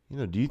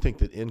 do you think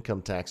that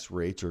income tax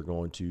rates are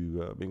going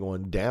to be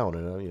going down?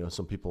 And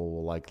some people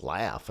will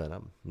laugh, and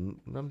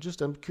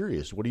I'm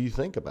curious. What do you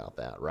think about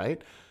that,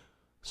 right?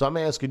 So I'm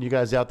asking you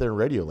guys out there in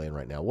Radio Land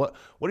right now, what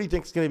do you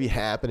think is going to be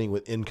happening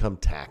with income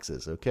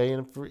taxes? Okay,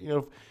 and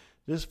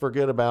just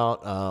forget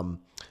about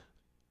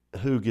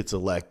who gets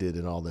elected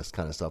and all this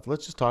kind of stuff.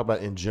 Let's just talk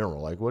about in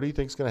general. What do you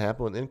think is going to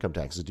happen with income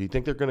taxes? Do you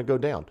think they're going to go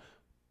down?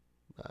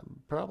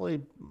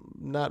 Probably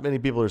not many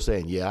people are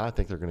saying, yeah, I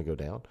think they're going to go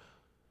down.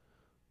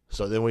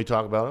 So then we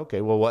talk about,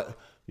 okay, well, what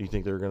do you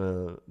think they're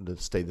going to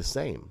stay the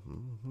same?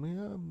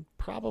 Yeah,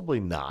 probably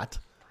not.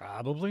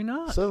 Probably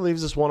not. So that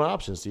leaves us one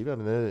option, Steve. I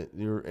mean,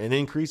 an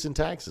increase in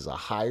taxes, a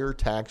higher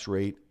tax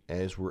rate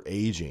as we're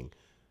aging.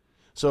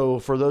 So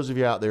for those of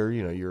you out there,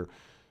 you're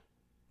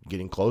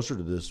getting closer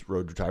to this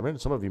road to retirement.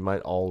 Some of you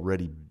might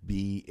already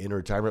be in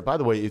retirement. By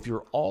the way, if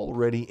you're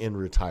already in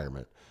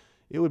retirement,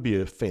 it would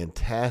be a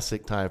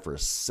fantastic time for a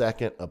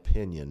second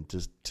opinion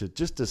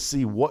to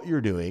see what you're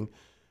doing,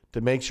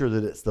 to make sure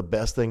that it's the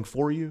best thing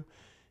for you,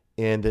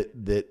 and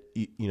that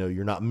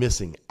you're not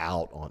missing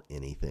out on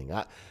anything.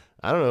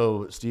 I don't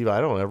know, Steve, I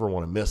don't ever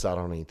want to miss out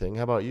on anything.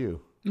 How about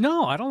you?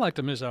 No, I don't like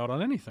to miss out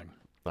on anything.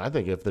 I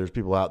think if there's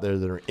people out there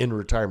that are in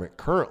retirement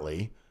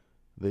currently,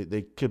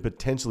 they could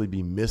potentially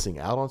be missing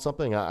out on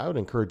something. I would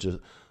encourage a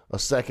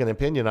second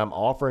opinion. I'm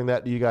offering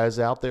that to you guys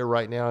out there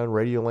right now in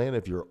Radio Land.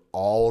 If you're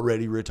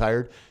already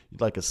retired,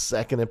 you'd like a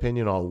second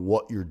opinion on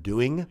what you're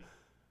doing,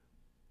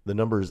 the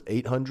number is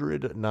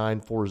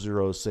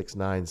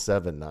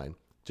 800-940-6979.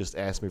 Just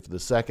ask me for the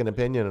second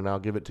opinion, and I'll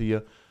give it to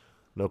you.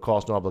 No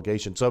cost, no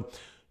obligation. So,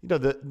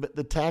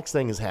 the tax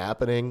thing is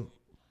happening.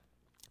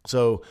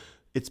 So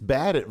it's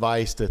bad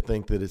advice to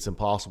think that it's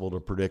impossible to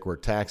predict where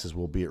taxes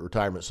will be at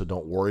retirement, so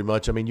don't worry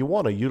much. I mean, you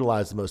want to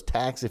utilize the most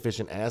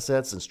tax-efficient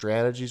assets and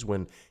strategies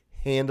when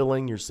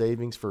handling your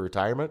savings for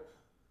retirement.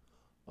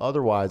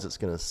 Otherwise, it's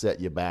going to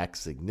set you back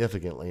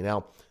significantly.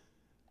 Now,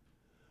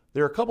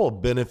 there are a couple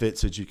of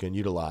benefits that you can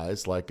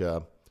utilize,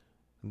 I'm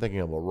thinking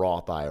of a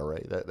Roth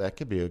IRA. That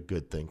could be a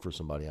good thing for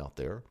somebody out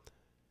there.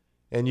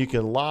 And you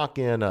can lock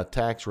in a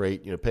tax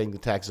rate, paying the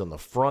taxes on the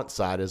front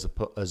side as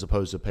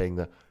opposed to paying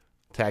the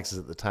taxes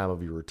at the time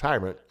of your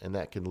retirement, and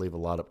that can leave a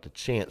lot up to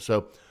chance.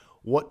 So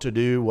what to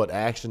do, what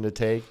action to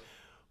take?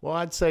 Well,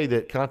 I'd say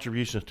that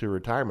contributions to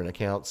retirement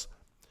accounts,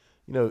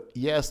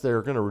 yes,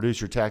 they're going to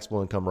reduce your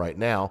taxable income right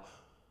now,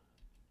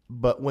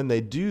 but when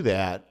they do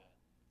that,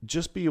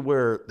 just be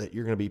aware that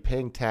you're going to be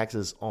paying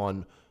taxes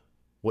on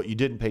what you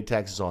didn't pay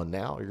taxes on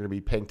now. You're going to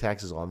be paying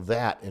taxes on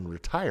that in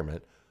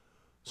retirement.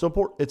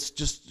 So it's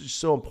just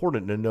so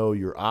important to know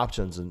your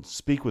options and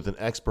speak with an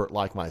expert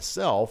like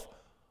myself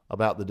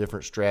about the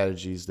different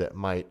strategies that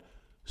might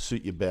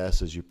suit you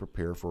best as you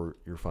prepare for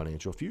your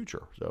financial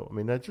future. So,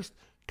 that's just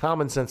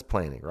common sense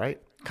planning,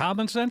 right?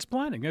 Common sense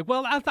planning.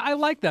 Well, I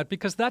like that,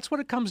 because that's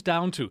what it comes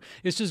down to.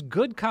 It's just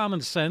good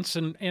common sense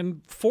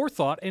and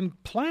forethought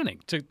and planning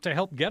to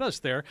help get us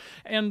there.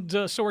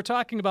 And so we're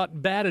talking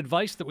about bad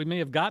advice that we may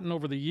have gotten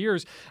over the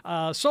years.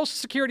 Social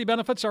Security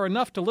benefits are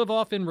enough to live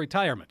off in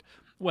retirement.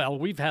 Well,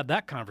 we've had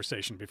that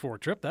conversation before,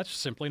 Tripp. That's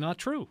simply not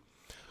true.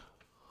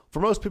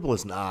 For most people,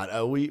 it's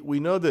not. We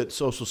know that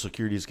Social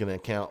Security is going to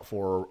account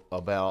for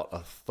about a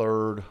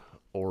third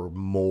or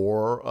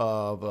more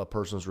of a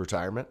person's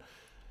retirement.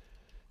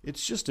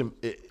 It's just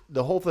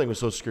the whole thing with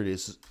Social Security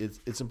is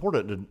it's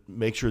important to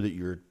make sure that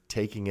you're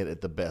taking it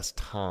at the best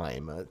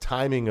time.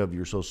 Timing of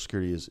your Social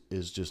Security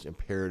is just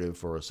imperative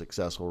for a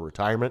successful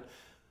retirement,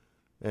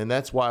 and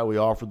that's why we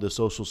offered the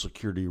Social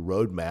Security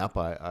roadmap,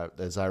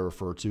 as I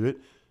refer to it.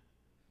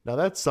 Now,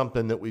 that's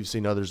something that we've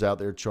seen others out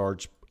there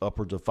charge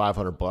upwards of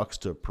 $500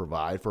 to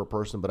provide for a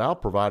person, but I'll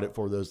provide it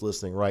for those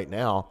listening right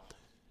now.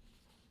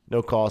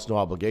 No cost, no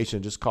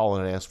obligation. Just call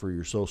in and ask for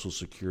your Social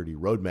Security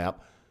roadmap.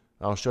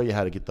 I'll show you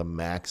how to get the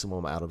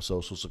maximum out of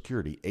Social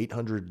Security,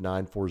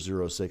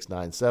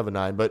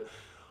 800-940-6979. But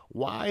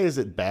why is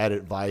it bad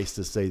advice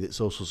to say that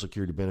Social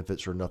Security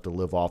benefits are enough to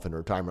live off in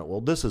retirement?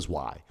 Well, this is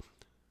why.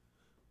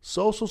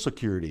 Social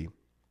Security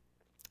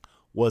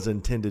was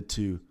intended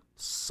to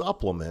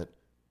supplement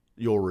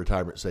your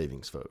retirement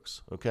savings,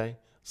 folks, okay?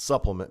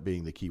 Supplement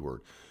being the key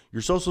word.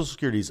 Your Social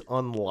Security is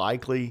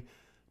unlikely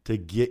to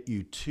get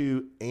you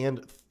to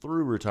and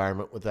through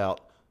retirement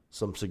without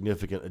some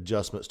significant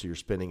adjustments to your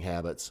spending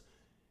habits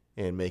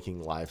and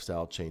making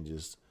lifestyle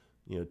changes,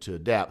 to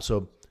adapt.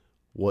 So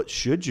what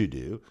should you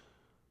do?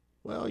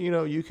 Well,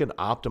 you can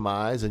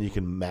optimize and you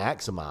can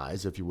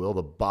maximize, if you will,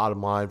 the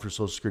bottom line for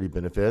Social Security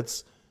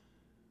benefits.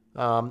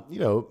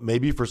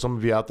 Maybe for some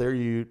of you out there,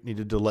 you need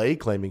to delay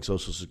claiming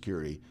Social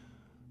Security.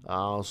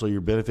 So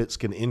your benefits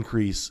can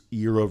increase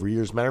year over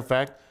year. As a matter of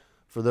fact,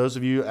 for those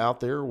of you out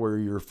there where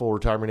your full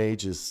retirement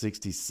age is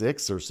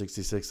 66 or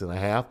 66 and a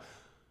half,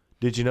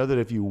 did you know that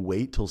if you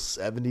wait till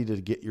 70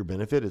 to get your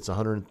benefit, it's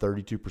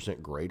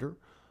 132% greater?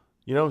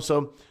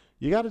 So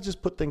you got to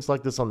just put things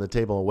like this on the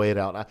table and weigh it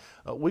out.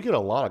 We get a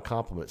lot of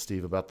compliments,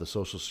 Steve, about the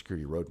Social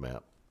Security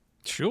roadmap.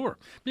 Sure,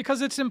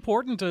 because it's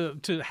important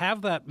to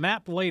have that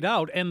map laid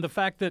out, and the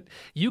fact that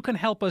you can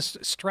help us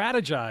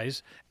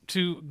strategize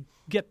to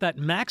get that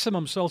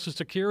maximum Social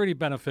Security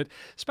benefit,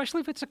 especially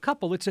if it's a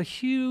couple. It's a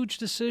huge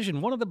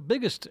decision. One of the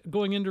biggest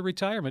going into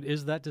retirement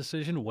is that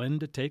decision when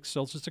to take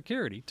Social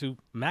Security to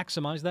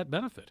maximize that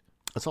benefit.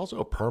 It's also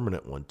a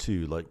permanent one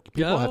too. Like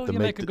people have to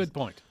make a good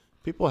point.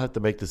 People have to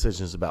make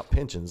decisions about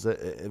pensions.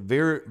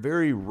 Very,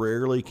 very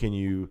rarely can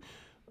you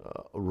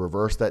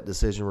reverse that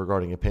decision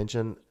regarding a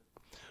pension.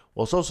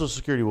 Well, Social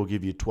Security will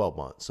give you 12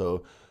 months.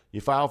 So you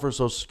file for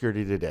Social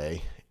Security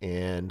today,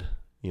 and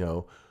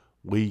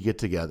we get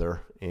together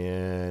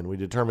and we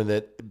determine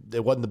that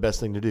it wasn't the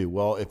best thing to do.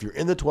 Well, if you're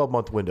in the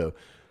 12-month window,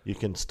 you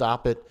can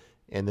stop it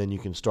and then you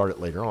can start it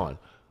later on.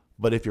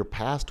 But if you're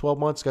past 12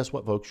 months, guess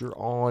what, folks? You're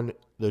on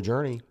the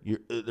journey.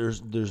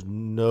 There's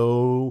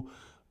no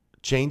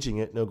changing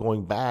it, no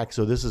going back.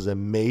 So this is a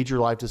major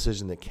life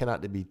decision that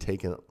cannot be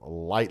taken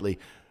lightly.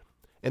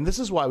 And this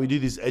is why we do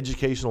these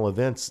educational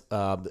events,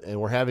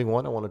 and we're having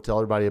one. I want to tell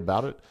everybody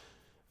about it.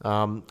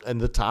 And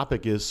the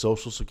topic is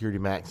Social Security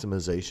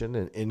maximization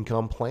and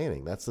income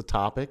planning. That's the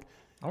topic.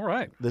 All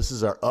right. This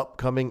is our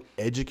upcoming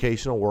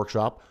educational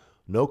workshop.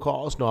 No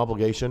cost, no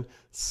obligation.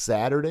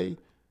 Saturday,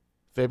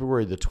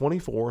 February the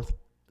 24th,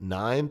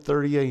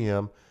 9:30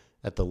 a.m.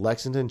 at the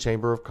Lexington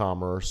Chamber of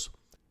Commerce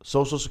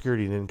Social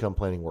Security and Income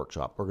Planning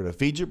Workshop. We're going to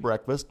feed you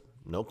breakfast,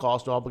 no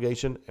cost, no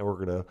obligation, and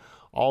we're going to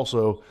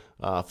also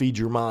feed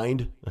your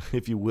mind,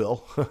 if you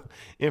will,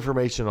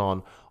 information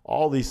on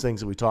all these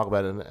things that we talk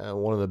about. And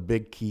one of the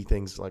big key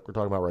things like we're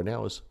talking about right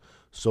now is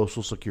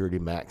Social Security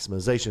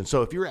maximization.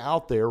 So if you're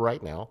out there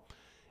right now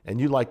and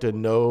you'd like to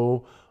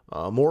know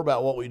more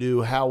about what we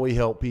do, how we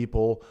help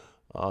people,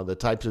 the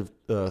types of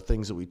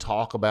things that we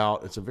talk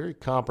about, it's a very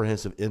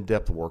comprehensive,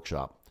 in-depth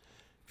workshop.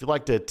 If you'd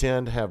like to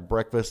attend, have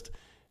breakfast,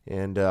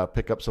 and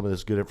pick up some of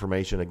this good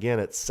information, again,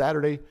 it's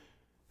Saturday,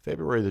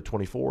 February the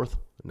 24th,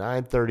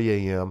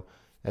 9:30 a.m.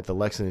 at the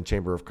Lexington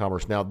Chamber of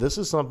Commerce. Now, this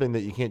is something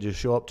that you can't just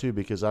show up to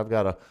because I've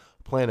got to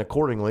plan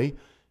accordingly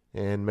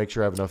and make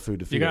sure I have enough food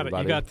to feed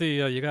everybody.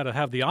 You got to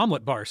have the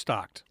omelet bar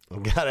stocked.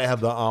 I've got to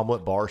have the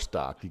omelet bar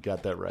stocked. You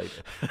got that right.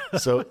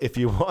 So if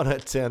you want to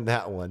attend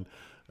that one,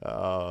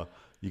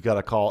 you got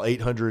to call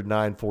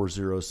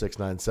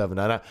 800-940-6979.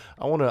 And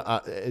I want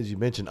to, as you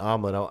mentioned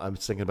omelet, I'm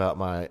thinking about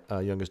my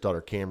youngest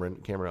daughter, Cameron.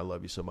 Cameron, I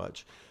love you so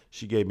much.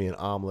 She gave me an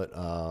omelet,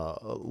 a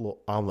little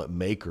omelet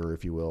maker,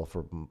 if you will,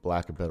 for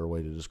lack of a better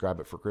way to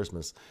describe it, for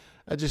Christmas.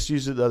 I just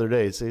used it the other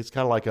day. It's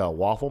kind of like a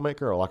waffle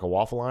maker or like a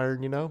waffle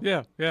iron,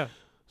 Yeah.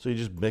 So you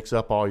just mix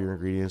up all your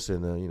ingredients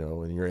and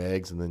and your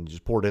eggs, and then you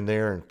just pour it in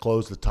there and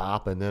close the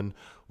top, and then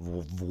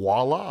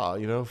voila,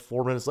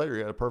 4 minutes later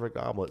you got a perfect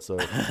omelet. So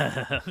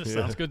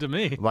sounds good to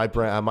me.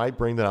 I might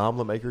bring the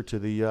omelet maker to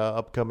the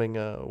upcoming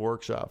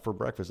workshop for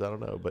breakfast. I don't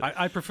know, but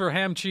I prefer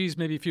ham, cheese,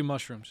 maybe a few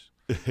mushrooms.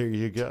 There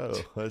you go.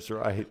 That's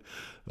right.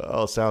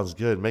 Oh, sounds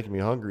good. Making me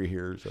hungry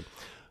here.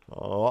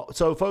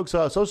 So folks,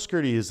 Social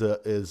Security is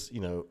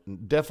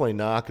definitely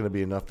not going to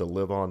be enough to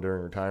live on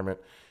during retirement,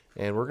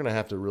 and we're going to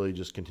have to really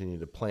just continue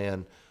to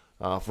plan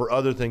for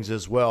other things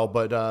as well.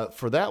 But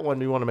for that one,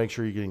 we want to make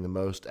sure you're getting the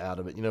most out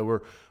of it.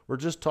 We're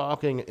just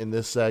talking in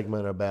this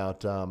segment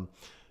about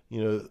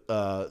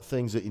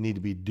things that you need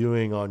to be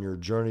doing on your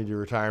journey to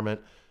retirement,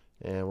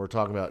 and we're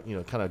talking about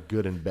kind of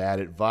good and bad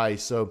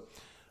advice. So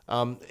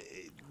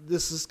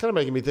this is kind of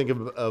making me think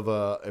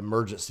of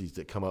emergencies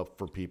that come up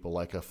for people,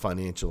 like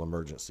financial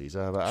emergencies.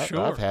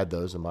 I've had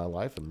those in my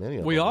life, and many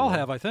of them. We all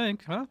have, I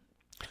think, huh?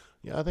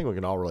 Yeah, I think we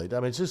can all relate. I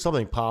mean, it's just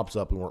something pops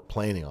up we weren't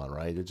planning on,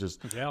 right? It's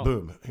just,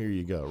 boom, here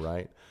you go,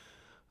 right?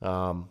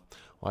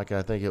 Like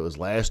I think it was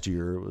last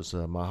year, it was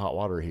my hot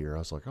water heater. I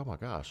was like, oh, my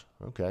gosh,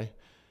 okay.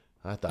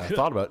 I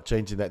thought about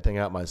changing that thing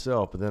out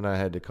myself, but then I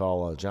had to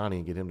call Johnny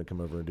and get him to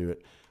come over and do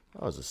it.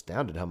 I was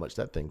astounded how much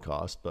that thing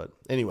cost. But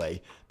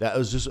anyway, that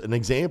was just an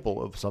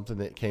example of something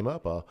that came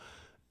up,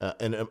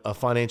 a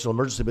financial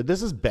emergency. But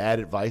this is bad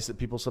advice that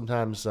people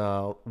sometimes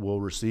will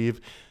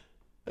receive.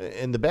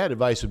 And the bad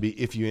advice would be,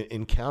 if you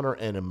encounter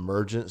an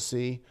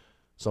emergency,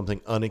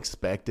 something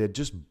unexpected,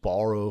 just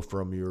borrow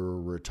from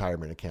your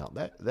retirement account.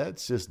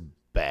 That's just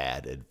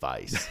bad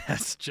advice.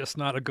 That's just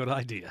not a good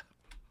idea.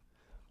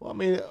 Well, I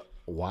mean,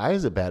 why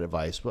is it bad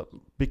advice? Well,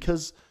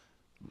 because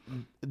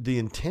the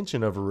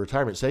intention of a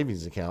retirement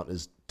savings account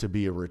is to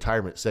be a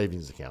retirement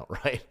savings account,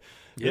 right?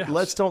 Yes.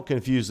 Let's don't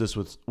confuse this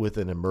with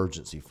an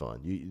emergency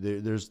fund.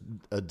 There's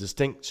a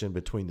distinction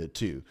between the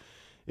two.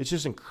 It's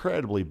just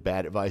incredibly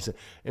bad advice.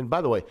 And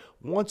by the way,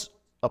 once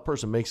a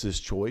person makes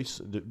this choice,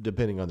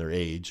 depending on their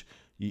age,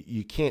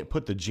 you can't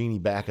put the genie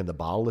back in the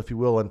bottle, if you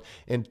will.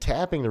 And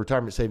tapping the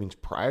retirement savings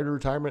prior to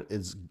retirement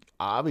is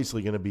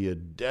obviously going to be a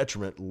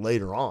detriment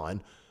later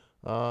on.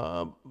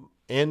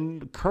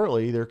 And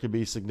currently, there could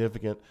be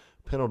significant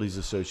penalties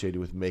associated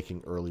with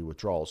making early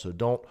withdrawals. So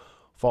don't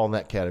fall in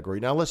that category.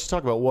 Now, let's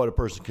talk about what a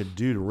person could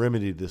do to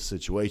remedy this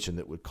situation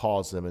that would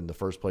cause them in the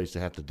first place to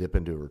have to dip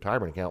into a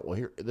retirement account.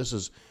 Well, this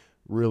is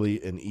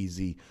really an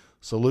easy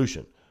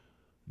solution.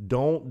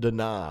 don't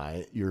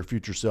deny your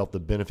future self the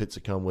benefits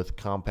that come with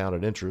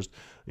compounded interest.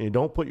 And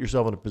don't put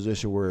yourself in a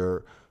position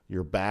where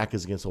your back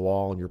is against the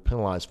wall and you're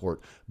penalized for it.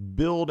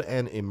 Build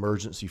an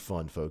emergency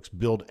fund, folks.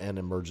 Build an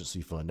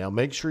emergency fund. Now,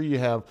 make sure you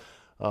have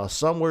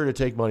somewhere to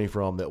take money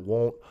from that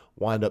won't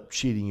wind up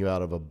cheating you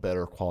out of a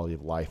better quality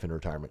of life in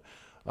retirement.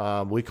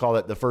 We call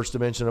that the first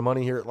dimension of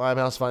money here at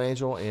Limehouse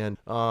Financial. And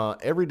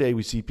every day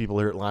we see people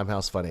here at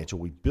Limehouse Financial.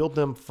 We build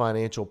them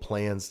financial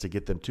plans to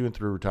get them to and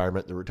through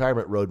retirement. The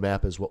retirement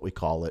roadmap is what we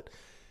call it.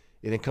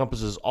 It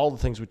encompasses all the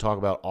things we talk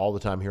about all the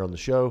time here on the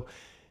show.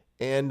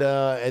 And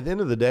at the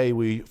end of the day,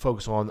 we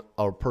focus on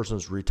a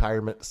person's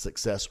retirement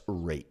success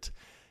rate.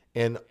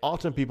 And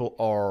often people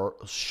are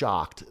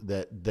shocked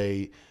that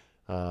they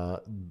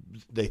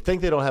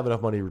think they don't have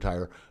enough money to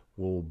retire.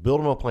 We'll build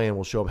them a plan.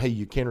 We'll show them, hey,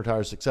 you can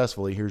retire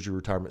successfully. Here's your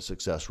retirement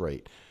success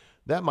rate.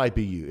 That might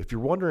be you. If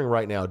you're wondering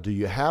right now, do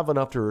you have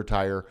enough to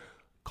retire?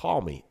 Call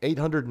me,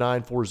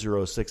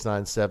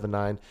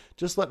 800-940-6979.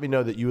 Just let me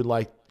know that you would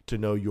like to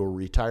know your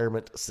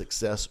retirement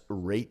success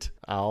rate.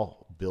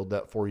 I'll build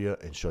that for you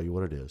and show you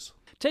what it is.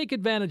 Take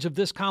advantage of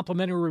this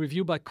complimentary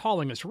review by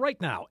calling us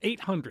right now,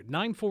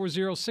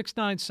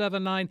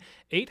 800-940-6979,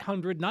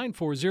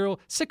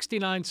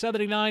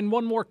 800-940-6979.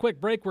 One more quick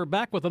break. We're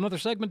back with another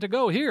segment to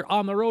go here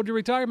on the Road to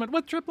Retirement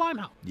with Tripp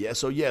Limehouse.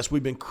 Yes,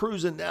 we've been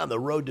cruising down the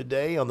road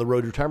today on the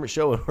Road to Retirement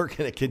Show, and we're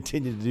going to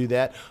continue to do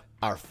that.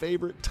 Our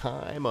favorite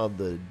time of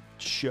the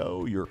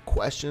show, your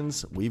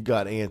questions, we've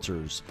got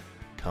answers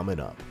coming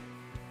up.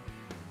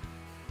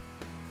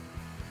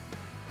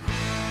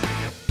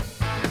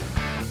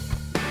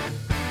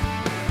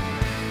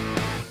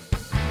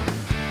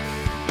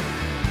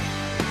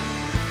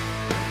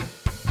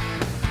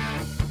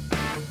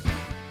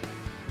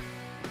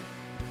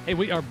 Hey,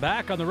 we are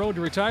back on the Road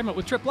to Retirement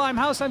with Tripp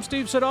Limehouse. I'm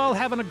Steve Siddall,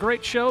 having a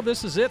great show.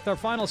 This is it, our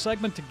final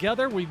segment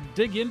together. We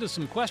dig into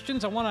some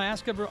questions. I want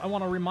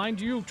to remind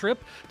you,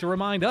 Tripp, to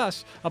remind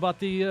us about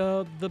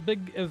the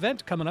big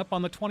event coming up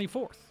on the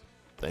 24th.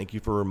 Thank you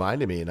for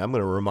reminding me, and I'm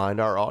going to remind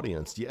our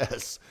audience.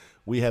 Yes,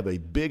 we have a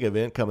big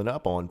event coming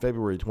up on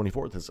February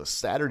 24th. It's a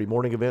Saturday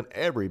morning event.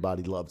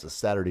 Everybody loves a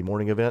Saturday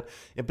morning event,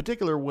 in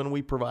particular when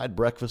we provide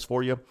breakfast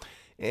for you.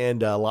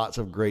 And lots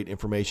of great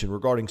information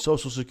regarding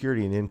Social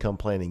Security and income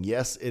planning.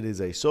 Yes, it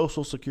is a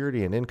Social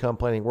Security and income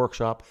planning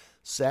workshop,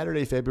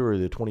 Saturday, February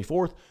the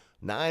 24th,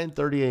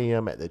 9:30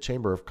 a.m. at the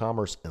Chamber of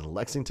Commerce in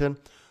Lexington.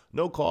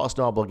 No cost,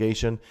 no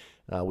obligation.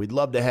 We'd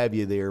love to have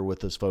you there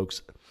with us,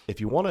 folks.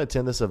 If you want to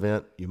attend this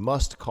event, you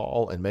must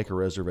call and make a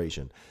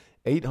reservation.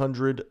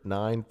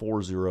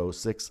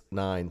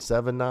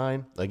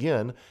 800-940-6979.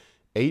 Again,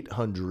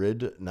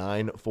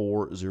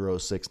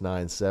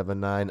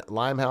 800-940-6979,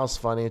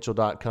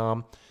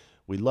 limehousefinancial.com.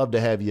 We'd love to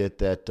have you at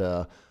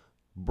that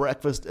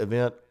breakfast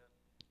event.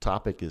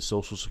 Topic is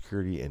Social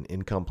Security and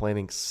income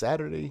planning,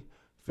 Saturday,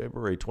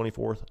 February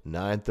 24th,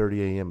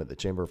 9:30 a.m. at the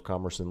Chamber of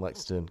Commerce in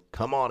Lexington.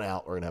 Come on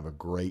out. We're going to have a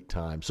great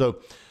time. So,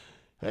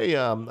 hey,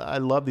 I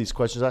love these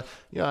questions.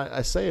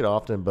 I say it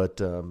often, but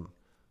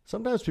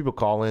sometimes people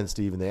call in,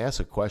 Steve, and they ask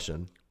a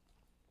question,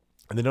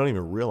 and they don't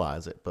even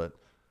realize it, but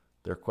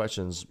their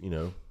questions,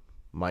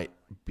 might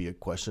be a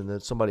question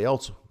that somebody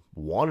else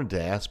wanted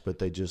to ask, but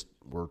they just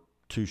were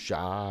too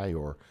shy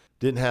or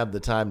didn't have the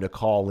time to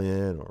call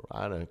in, or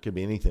I don't know, it could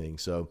be anything.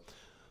 So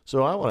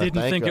I want to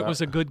didn't think it was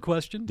a good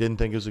question. Didn't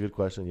think it was a good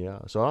question. Yeah.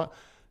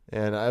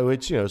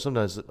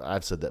 Sometimes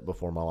I've said that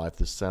before in my life.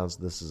 This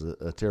is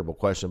a terrible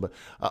question, but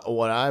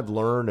what I've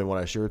learned and what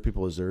I share with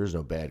people is there is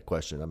no bad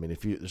question. I mean, if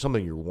there's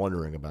something you're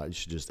wondering about, you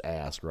should just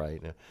ask, right?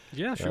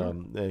 Yeah, sure.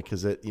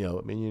 Because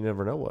you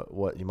never know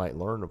what you might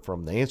learn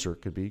from the answer.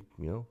 It could be,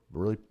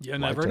 really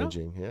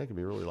life-changing. Yeah, it could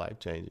be really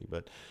life-changing.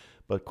 But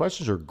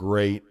questions are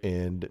great,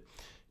 and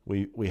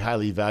we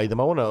highly value them.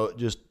 I want to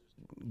just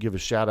give a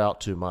shout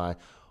out to my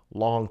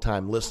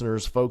longtime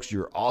listeners, folks.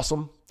 You're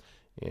awesome.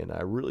 And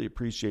I really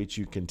appreciate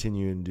you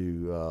continuing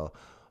to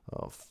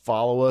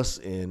follow us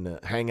and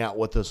hang out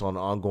with us on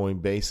an ongoing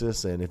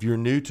basis. And if you're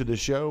new to the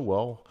show,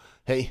 well,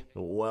 hey,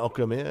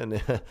 welcome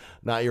in.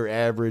 Not your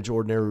average,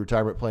 ordinary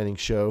retirement planning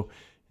show.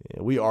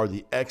 We are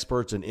the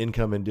experts in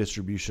income and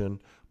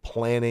distribution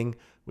planning.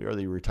 We are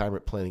the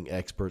retirement planning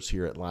experts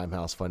here at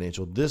Limehouse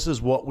Financial. This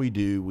is what we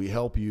do. We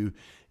help you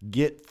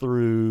get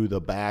through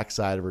the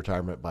backside of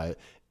retirement by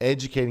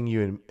educating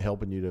you and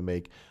helping you to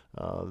make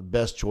the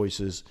best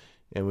choices.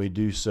 And we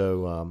do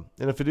so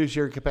in a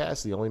fiduciary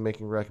capacity, only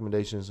making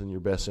recommendations in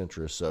your best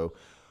interest. So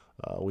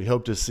we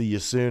hope to see you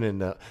soon.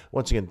 And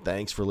once again,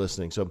 thanks for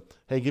listening. So,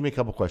 hey, give me a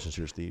couple questions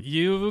here, Steve.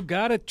 You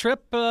got it,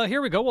 Tripp.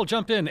 Here we go. We'll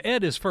jump in.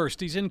 Ed is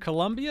first. He's in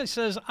Columbia. He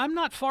says, I'm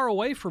not far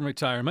away from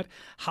retirement.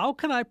 How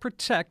can I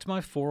protect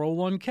my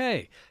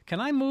 401k? Can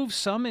I move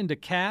some into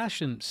cash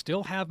and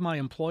still have my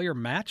employer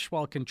match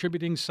while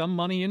contributing some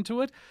money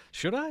into it?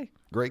 Should I?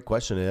 Great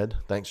question, Ed.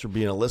 Thanks for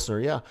being a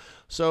listener. Yeah.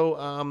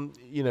 So,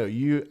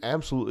 you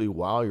absolutely,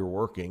 while you're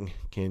working,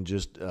 can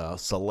just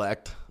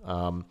select,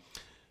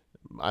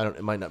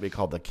 it might not be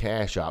called the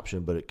cash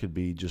option, but it could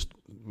be just,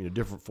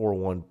 different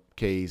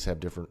 401ks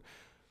have different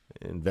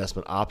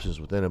investment options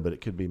within it, but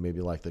it could be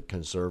maybe like the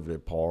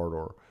conservative part,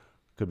 or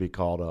could be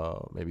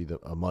called maybe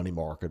a money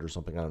market or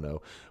something. I don't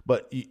know.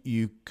 But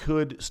you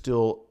could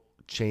still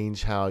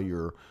change how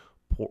your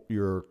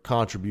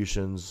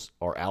contributions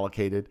are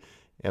allocated,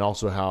 and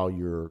also how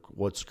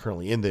what's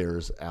currently in there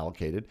is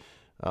allocated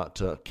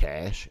to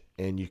cash,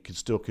 and you can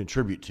still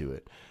contribute to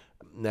it.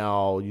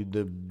 Now,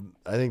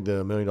 I think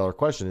the $1 million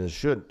question is,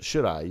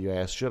 should I? You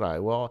ask, should I?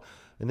 Well,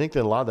 I think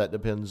that a lot of that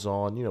depends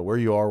on, where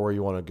you are, where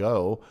you want to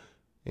go.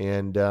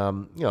 And,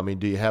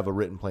 do you have a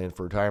written plan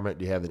for retirement?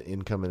 Do you have an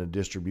income and a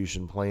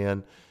distribution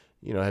plan?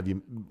 Have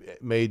you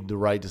made the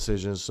right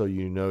decisions so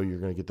you're going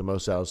to get the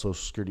most out of Social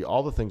Security?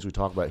 All the things we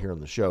talk about here on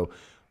the show,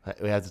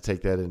 we have to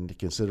take that into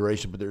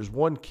consideration. But there's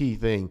one key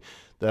thing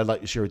that I'd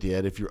like to share with you,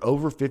 Ed. If you're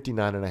over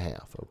 59 and a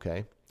half,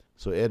 okay?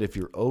 So, Ed, if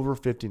you're over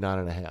 59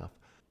 and a half,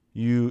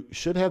 you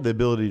should have the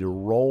ability to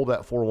roll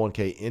that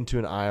 401k into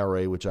an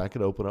IRA, which I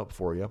could open up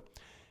for you.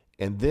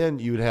 And then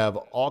you would have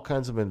all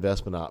kinds of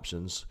investment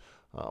options,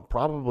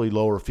 probably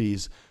lower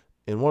fees.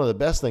 And one of the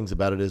best things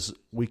about it is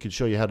we could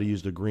show you how to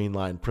use the green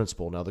line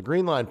principle. Now, the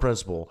green line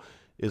principle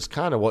is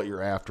kind of what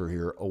you're after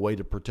here, a way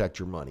to protect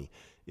your money.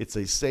 It's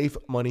a safe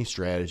money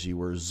strategy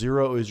where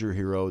zero is your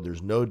hero.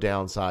 There's no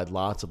downside,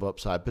 lots of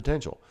upside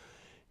potential.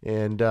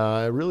 And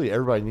really,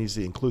 everybody needs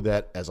to include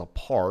that as a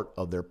part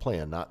of their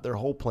plan, not their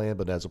whole plan,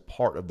 but as a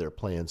part of their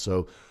plan.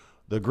 So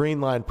the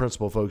green line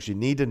principle, folks, you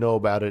need to know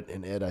about it.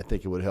 And Ed, I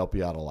think it would help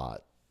you out a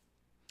lot.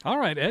 All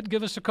right, Ed,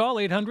 give us a call,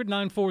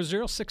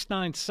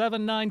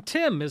 800-940-6979.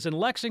 Tim is in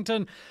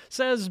Lexington,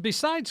 says,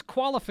 besides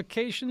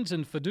qualifications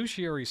and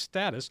fiduciary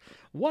status,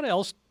 what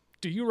else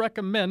do you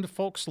recommend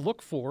folks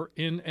look for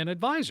in an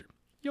advisor?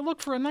 You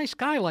look for a nice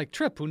guy like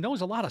Tripp who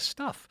knows a lot of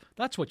stuff.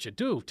 That's what you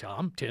do,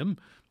 Tim.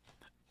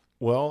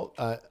 Well,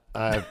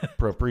 I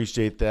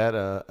appreciate that.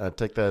 I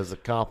take that as a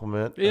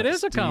compliment. It is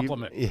Steve. A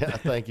compliment. Yeah,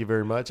 thank you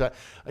very much. I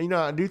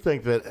do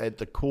think that at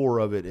the core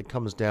of it, it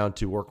comes down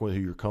to working with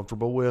who you're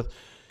comfortable with.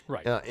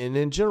 Right. And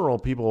in general,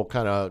 people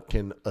kind of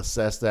can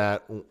assess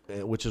that,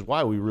 which is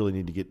why we really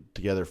need to get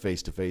together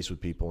face-to-face with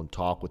people and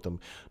talk with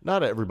them.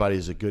 Not everybody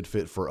is a good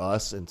fit for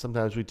us, and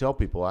sometimes we tell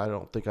people, I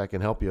don't think I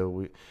can help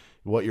you.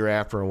 What you're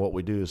after and what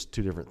we do is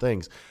two different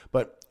things.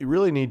 But you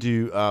really need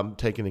to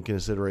take into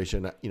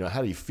consideration,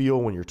 how do you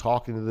feel when you're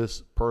talking to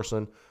this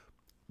person?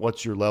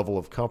 What's your level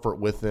of comfort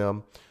with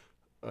them?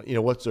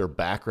 What's their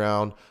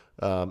background?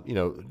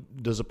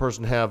 Does a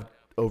person have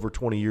over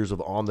 20 years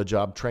of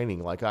on-the-job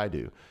training like I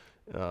do?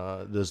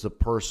 Does the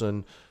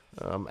person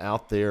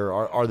out there,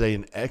 are they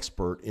an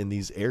expert in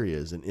these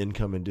areas, in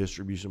income and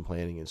distribution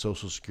planning and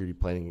Social Security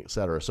planning, et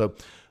cetera? So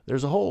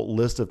there's a whole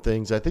list of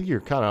things. I think you're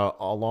kind of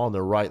along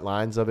the right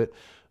lines of it.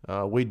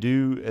 We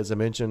do, as I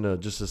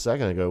mentioned just a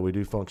second ago, we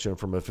do function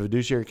from a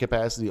fiduciary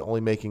capacity,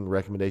 only making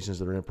recommendations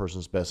that are in a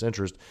person's best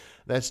interest.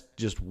 That's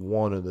just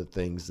one of the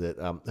things that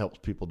helps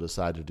people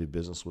decide to do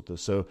business with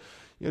us. So,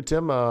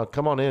 Tim,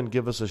 come on in,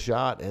 give us a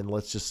shot, and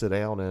let's just sit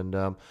down.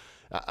 And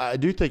I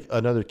do think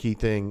another key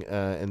thing,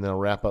 and then I'll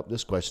wrap up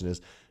this question,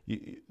 is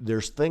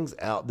there's things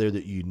out there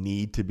that you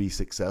need to be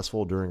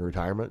successful during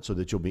retirement so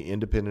that you'll be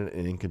independent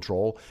and in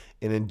control.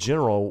 And in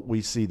general,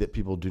 we see that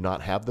people do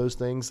not have those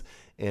things.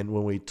 And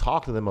when we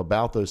talk to them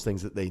about those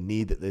things that they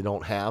need that they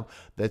don't have,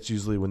 that's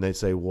usually when they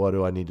say, what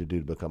do I need to do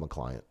to become a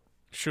client?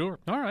 Sure.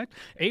 All right.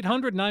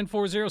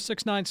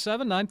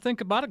 800-940-6979. Think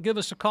about it. Give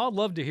us a call.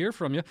 Love to hear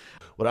from you.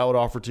 What I would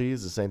offer to you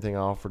is the same thing I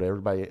offer to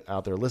everybody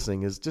out there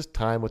listening, is just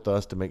time with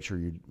us to make sure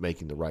you're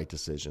making the right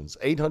decisions.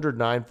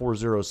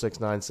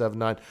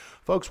 800-940-6979.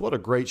 Folks, what a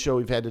great show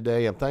we've had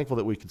today. I'm thankful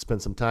that we could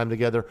spend some time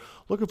together.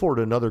 Looking forward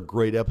to another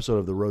great episode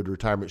of the Road to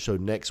Retirement Show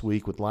next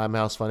week with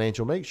Limehouse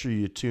Financial. Make sure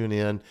you tune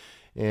in.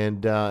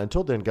 And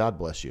until then, God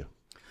bless you.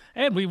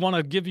 And we want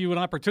to give you an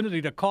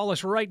opportunity to call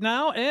us right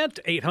now at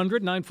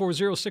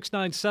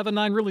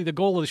 800-940-6979. Really the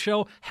goal of the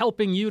show,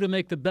 helping you to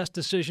make the best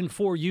decision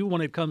for you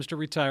when it comes to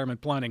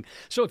retirement planning.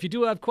 So if you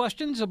do have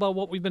questions about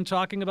what we've been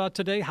talking about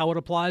today, how it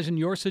applies in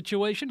your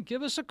situation,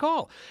 give us a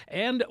call.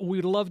 And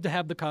we'd love to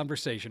have the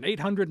conversation.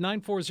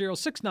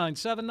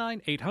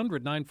 800-940-6979,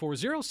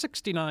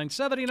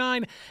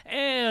 800-940-6979.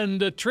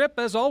 And Tripp,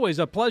 as always,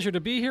 a pleasure to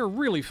be here.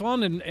 Really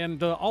fun,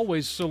 and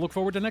always look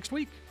forward to next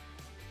week.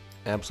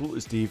 Absolutely,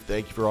 Steve.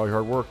 Thank you for all your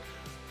hard work,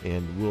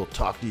 and we'll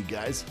talk to you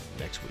guys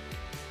next week.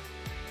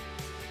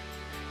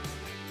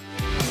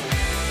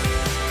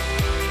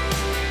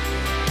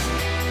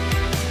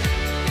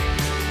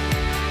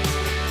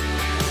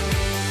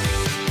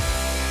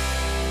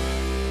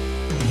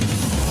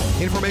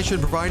 Information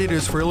provided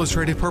is for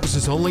illustrative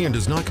purposes only and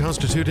does not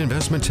constitute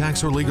investment,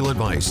 tax, or legal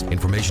advice.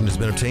 Information has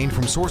been obtained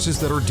from sources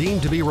that are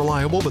deemed to be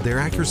reliable, but their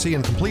accuracy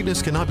and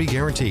completeness cannot be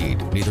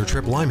guaranteed. Neither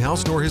Tripp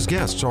Limehouse nor his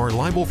guests are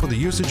liable for the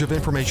usage of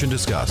information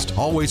discussed.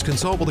 Always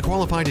consult with a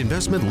qualified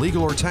investment,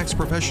 legal, or tax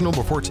professional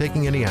before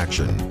taking any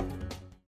action.